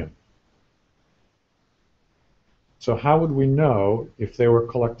pinon. So how would we know if they were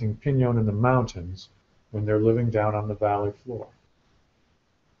collecting pinon in the mountains when they're living down on the valley floor?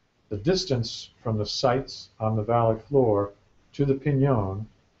 The distance from the sites on the valley floor to the pinon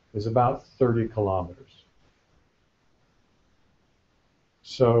is about 30 kilometers.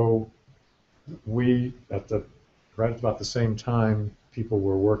 So we, right about the same time, people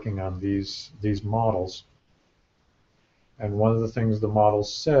were working on these models. And one of the things the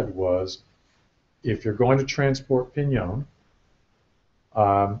models said was, if you're going to transport pinon,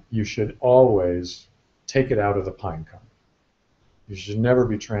 you should always take it out of the pine cone. You should never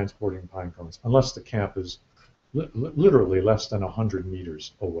be transporting pine cones unless the camp is literally less than 100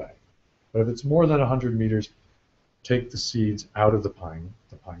 meters away. But if it's more than 100 meters, take the seeds out of the pine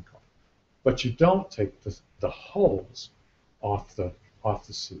cone. But you don't take the hulls off the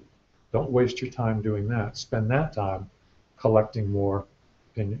seed. Don't waste your time doing that. Spend that time collecting more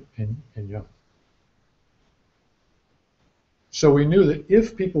pinon. So we knew that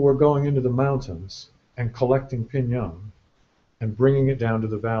if people were going into the mountains and collecting pinon and bringing it down to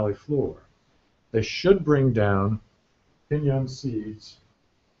the valley floor, they should bring down pinon seeds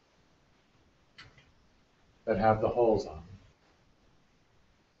that have the hulls on them.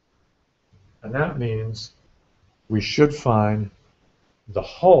 And that means we should find the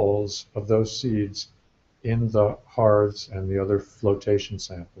hulls of those seeds in the hearths and the other flotation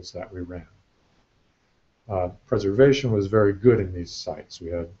samples that we ran. Preservation was very good in these sites. We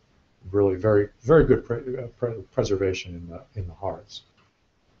had really very good preservation in the hearths.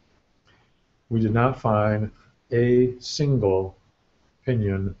 We did not find a single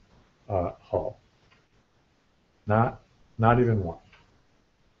pinon hull, not even one.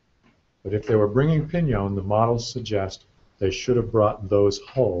 But if they were bringing pinon, the models suggest they should have brought those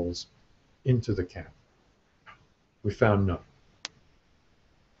hulls into the camp. We found none.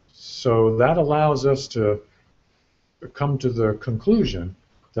 So that allows us to come to the conclusion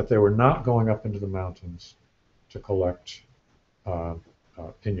that they were not going up into the mountains to collect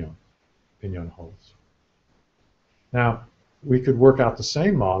pinon hulls. Now, we could work out the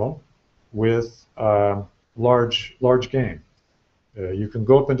same model with large game. You can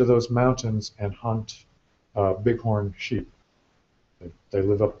go up into those mountains and hunt bighorn sheep. They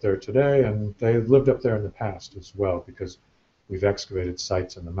live up there today, and they lived up there in the past as well, because we've excavated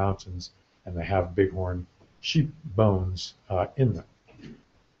sites in the mountains, and they have bighorn sheep bones in them.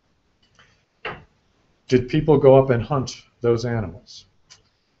 Did people go up and hunt those animals?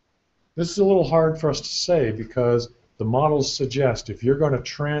 This is a little hard for us to say, because the models suggest if you're going to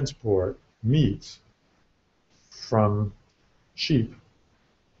transport meat from sheep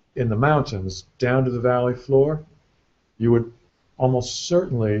in the mountains down to the valley floor, you would almost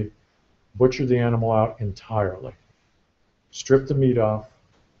certainly butcher the animal out entirely, strip the meat off,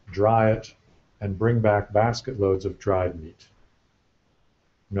 dry it, and bring back basket loads of dried meat.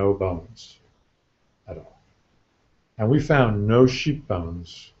 No bones at all. And we found no sheep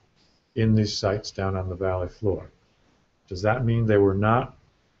bones in these sites down on the valley floor. Does that mean they were not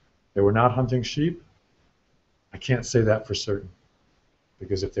hunting sheep? I can't say that for certain.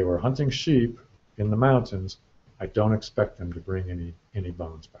 Because if they were hunting sheep in the mountains, I don't expect them to bring any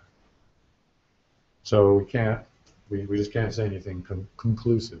bones back. So we just can't say anything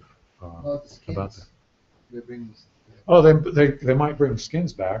conclusive Not the about skins. that. They bring. Oh, they might bring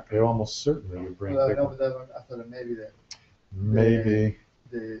skins back. They almost certainly would bring. Well, no, but that one, I thought maybe Maybe.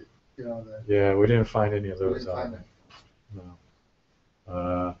 the Yeah, we didn't find any of we those didn't out find there. them.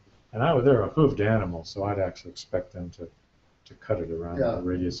 No. And they're a hooved animal, so I'd actually expect them to cut it around Yeah. the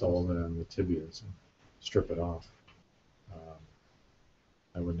radius ulna and the tibias and strip it off.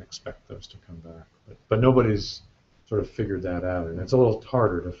 I wouldn't expect those to come back. But nobody's sort of figured that out, and it's a little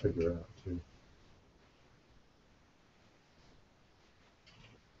harder to figure out, too.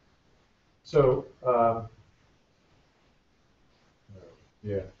 So,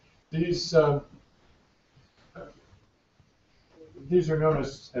 yeah, these are known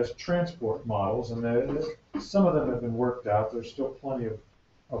as transport models, and some of them have been worked out. There's still plenty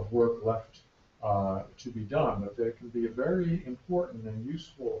of work left to be done, but they can be a very important and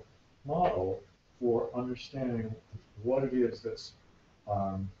useful model for understanding what it is that's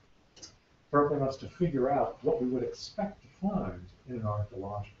helping us to figure out what we would expect to find in an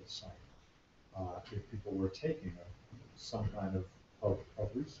archaeological site if people were taking some kind of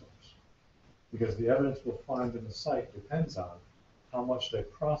resource. Because the evidence we'll find in the site depends on how much they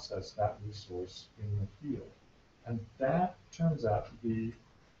process that resource in the field. And that turns out to be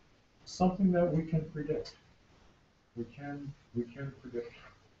something that we can predict. We can predict.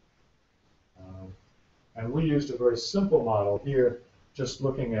 And we used a very simple model here, just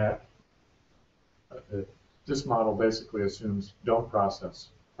looking at this model basically assumes don't process.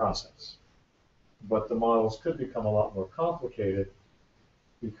 But the models could become a lot more complicated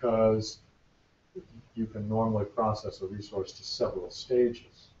because you can normally process a resource to several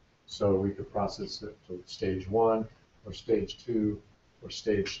stages. So we could process it to stage 1 or stage 2 or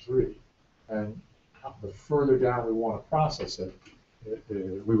stage 3. And the further down we want to process it,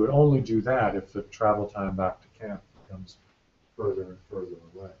 we would only do that if the travel time back to camp becomes further and further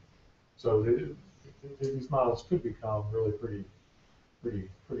away. So these models could become really pretty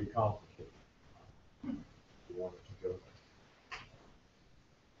complicated if you wanted to go there.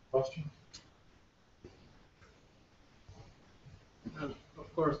 Question?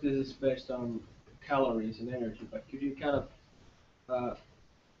 Of course, this is based on calories and energy, but could you kind of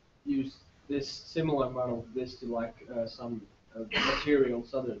use this similar amount of this to like some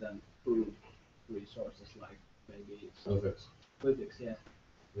materials other than food resources, like maybe physics? Yeah.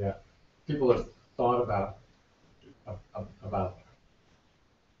 Yeah. People have thought about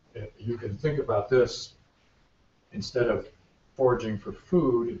it. You can think about this instead of foraging for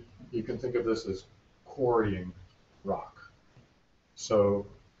food. You can think of this as quarrying rock. So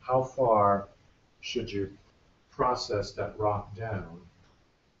how far should you process that rock down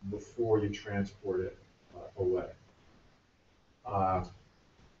before you transport it away?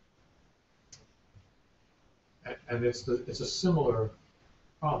 And it's a similar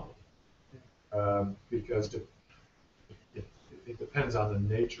problem because it depends on the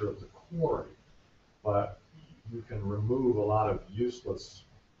nature of the quarry, but you can remove a lot of useless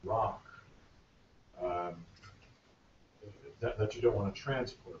rock that you don't want to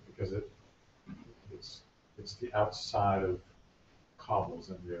transport because it's the outside of cobbles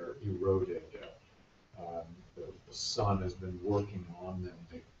and they're eroded. The sun has been working on them.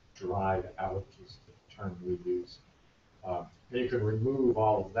 They've dried out, is the term we use. And you can remove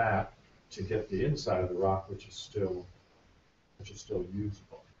all of that to get the inside of the rock, which is still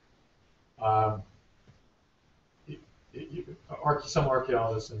usable. Some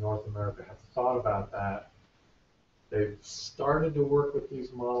archaeologists in North America have thought about that. They've started to work with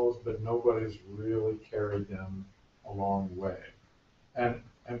these models, but nobody's really carried them a long way. And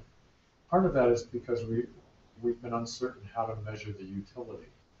part of that is because we've been uncertain how to measure the utility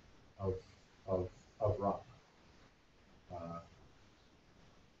of rock.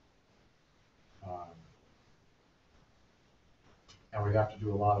 And we have to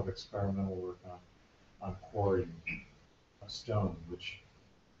do a lot of experimental work on quarrying a stone, which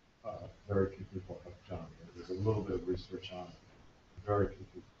very few people have done. There's a little bit of research on it. Very few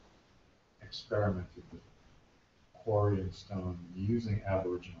people experimented with quarrying stone using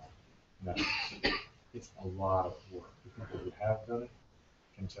Aboriginal methods. it's a lot of work. The people who have done it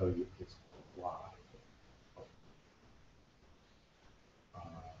can tell you it's a lot.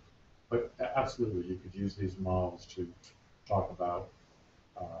 But absolutely, you could use these models to talk about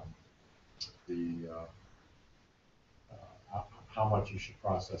the how much you should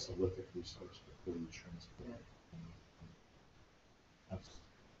process a lithic resource before you transport it. That's-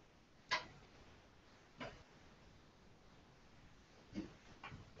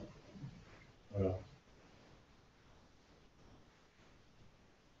 What else?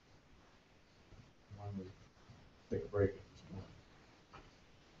 Why don't we take a break at this point?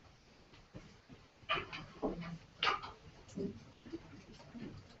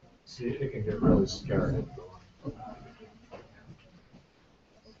 See, it can get really scary.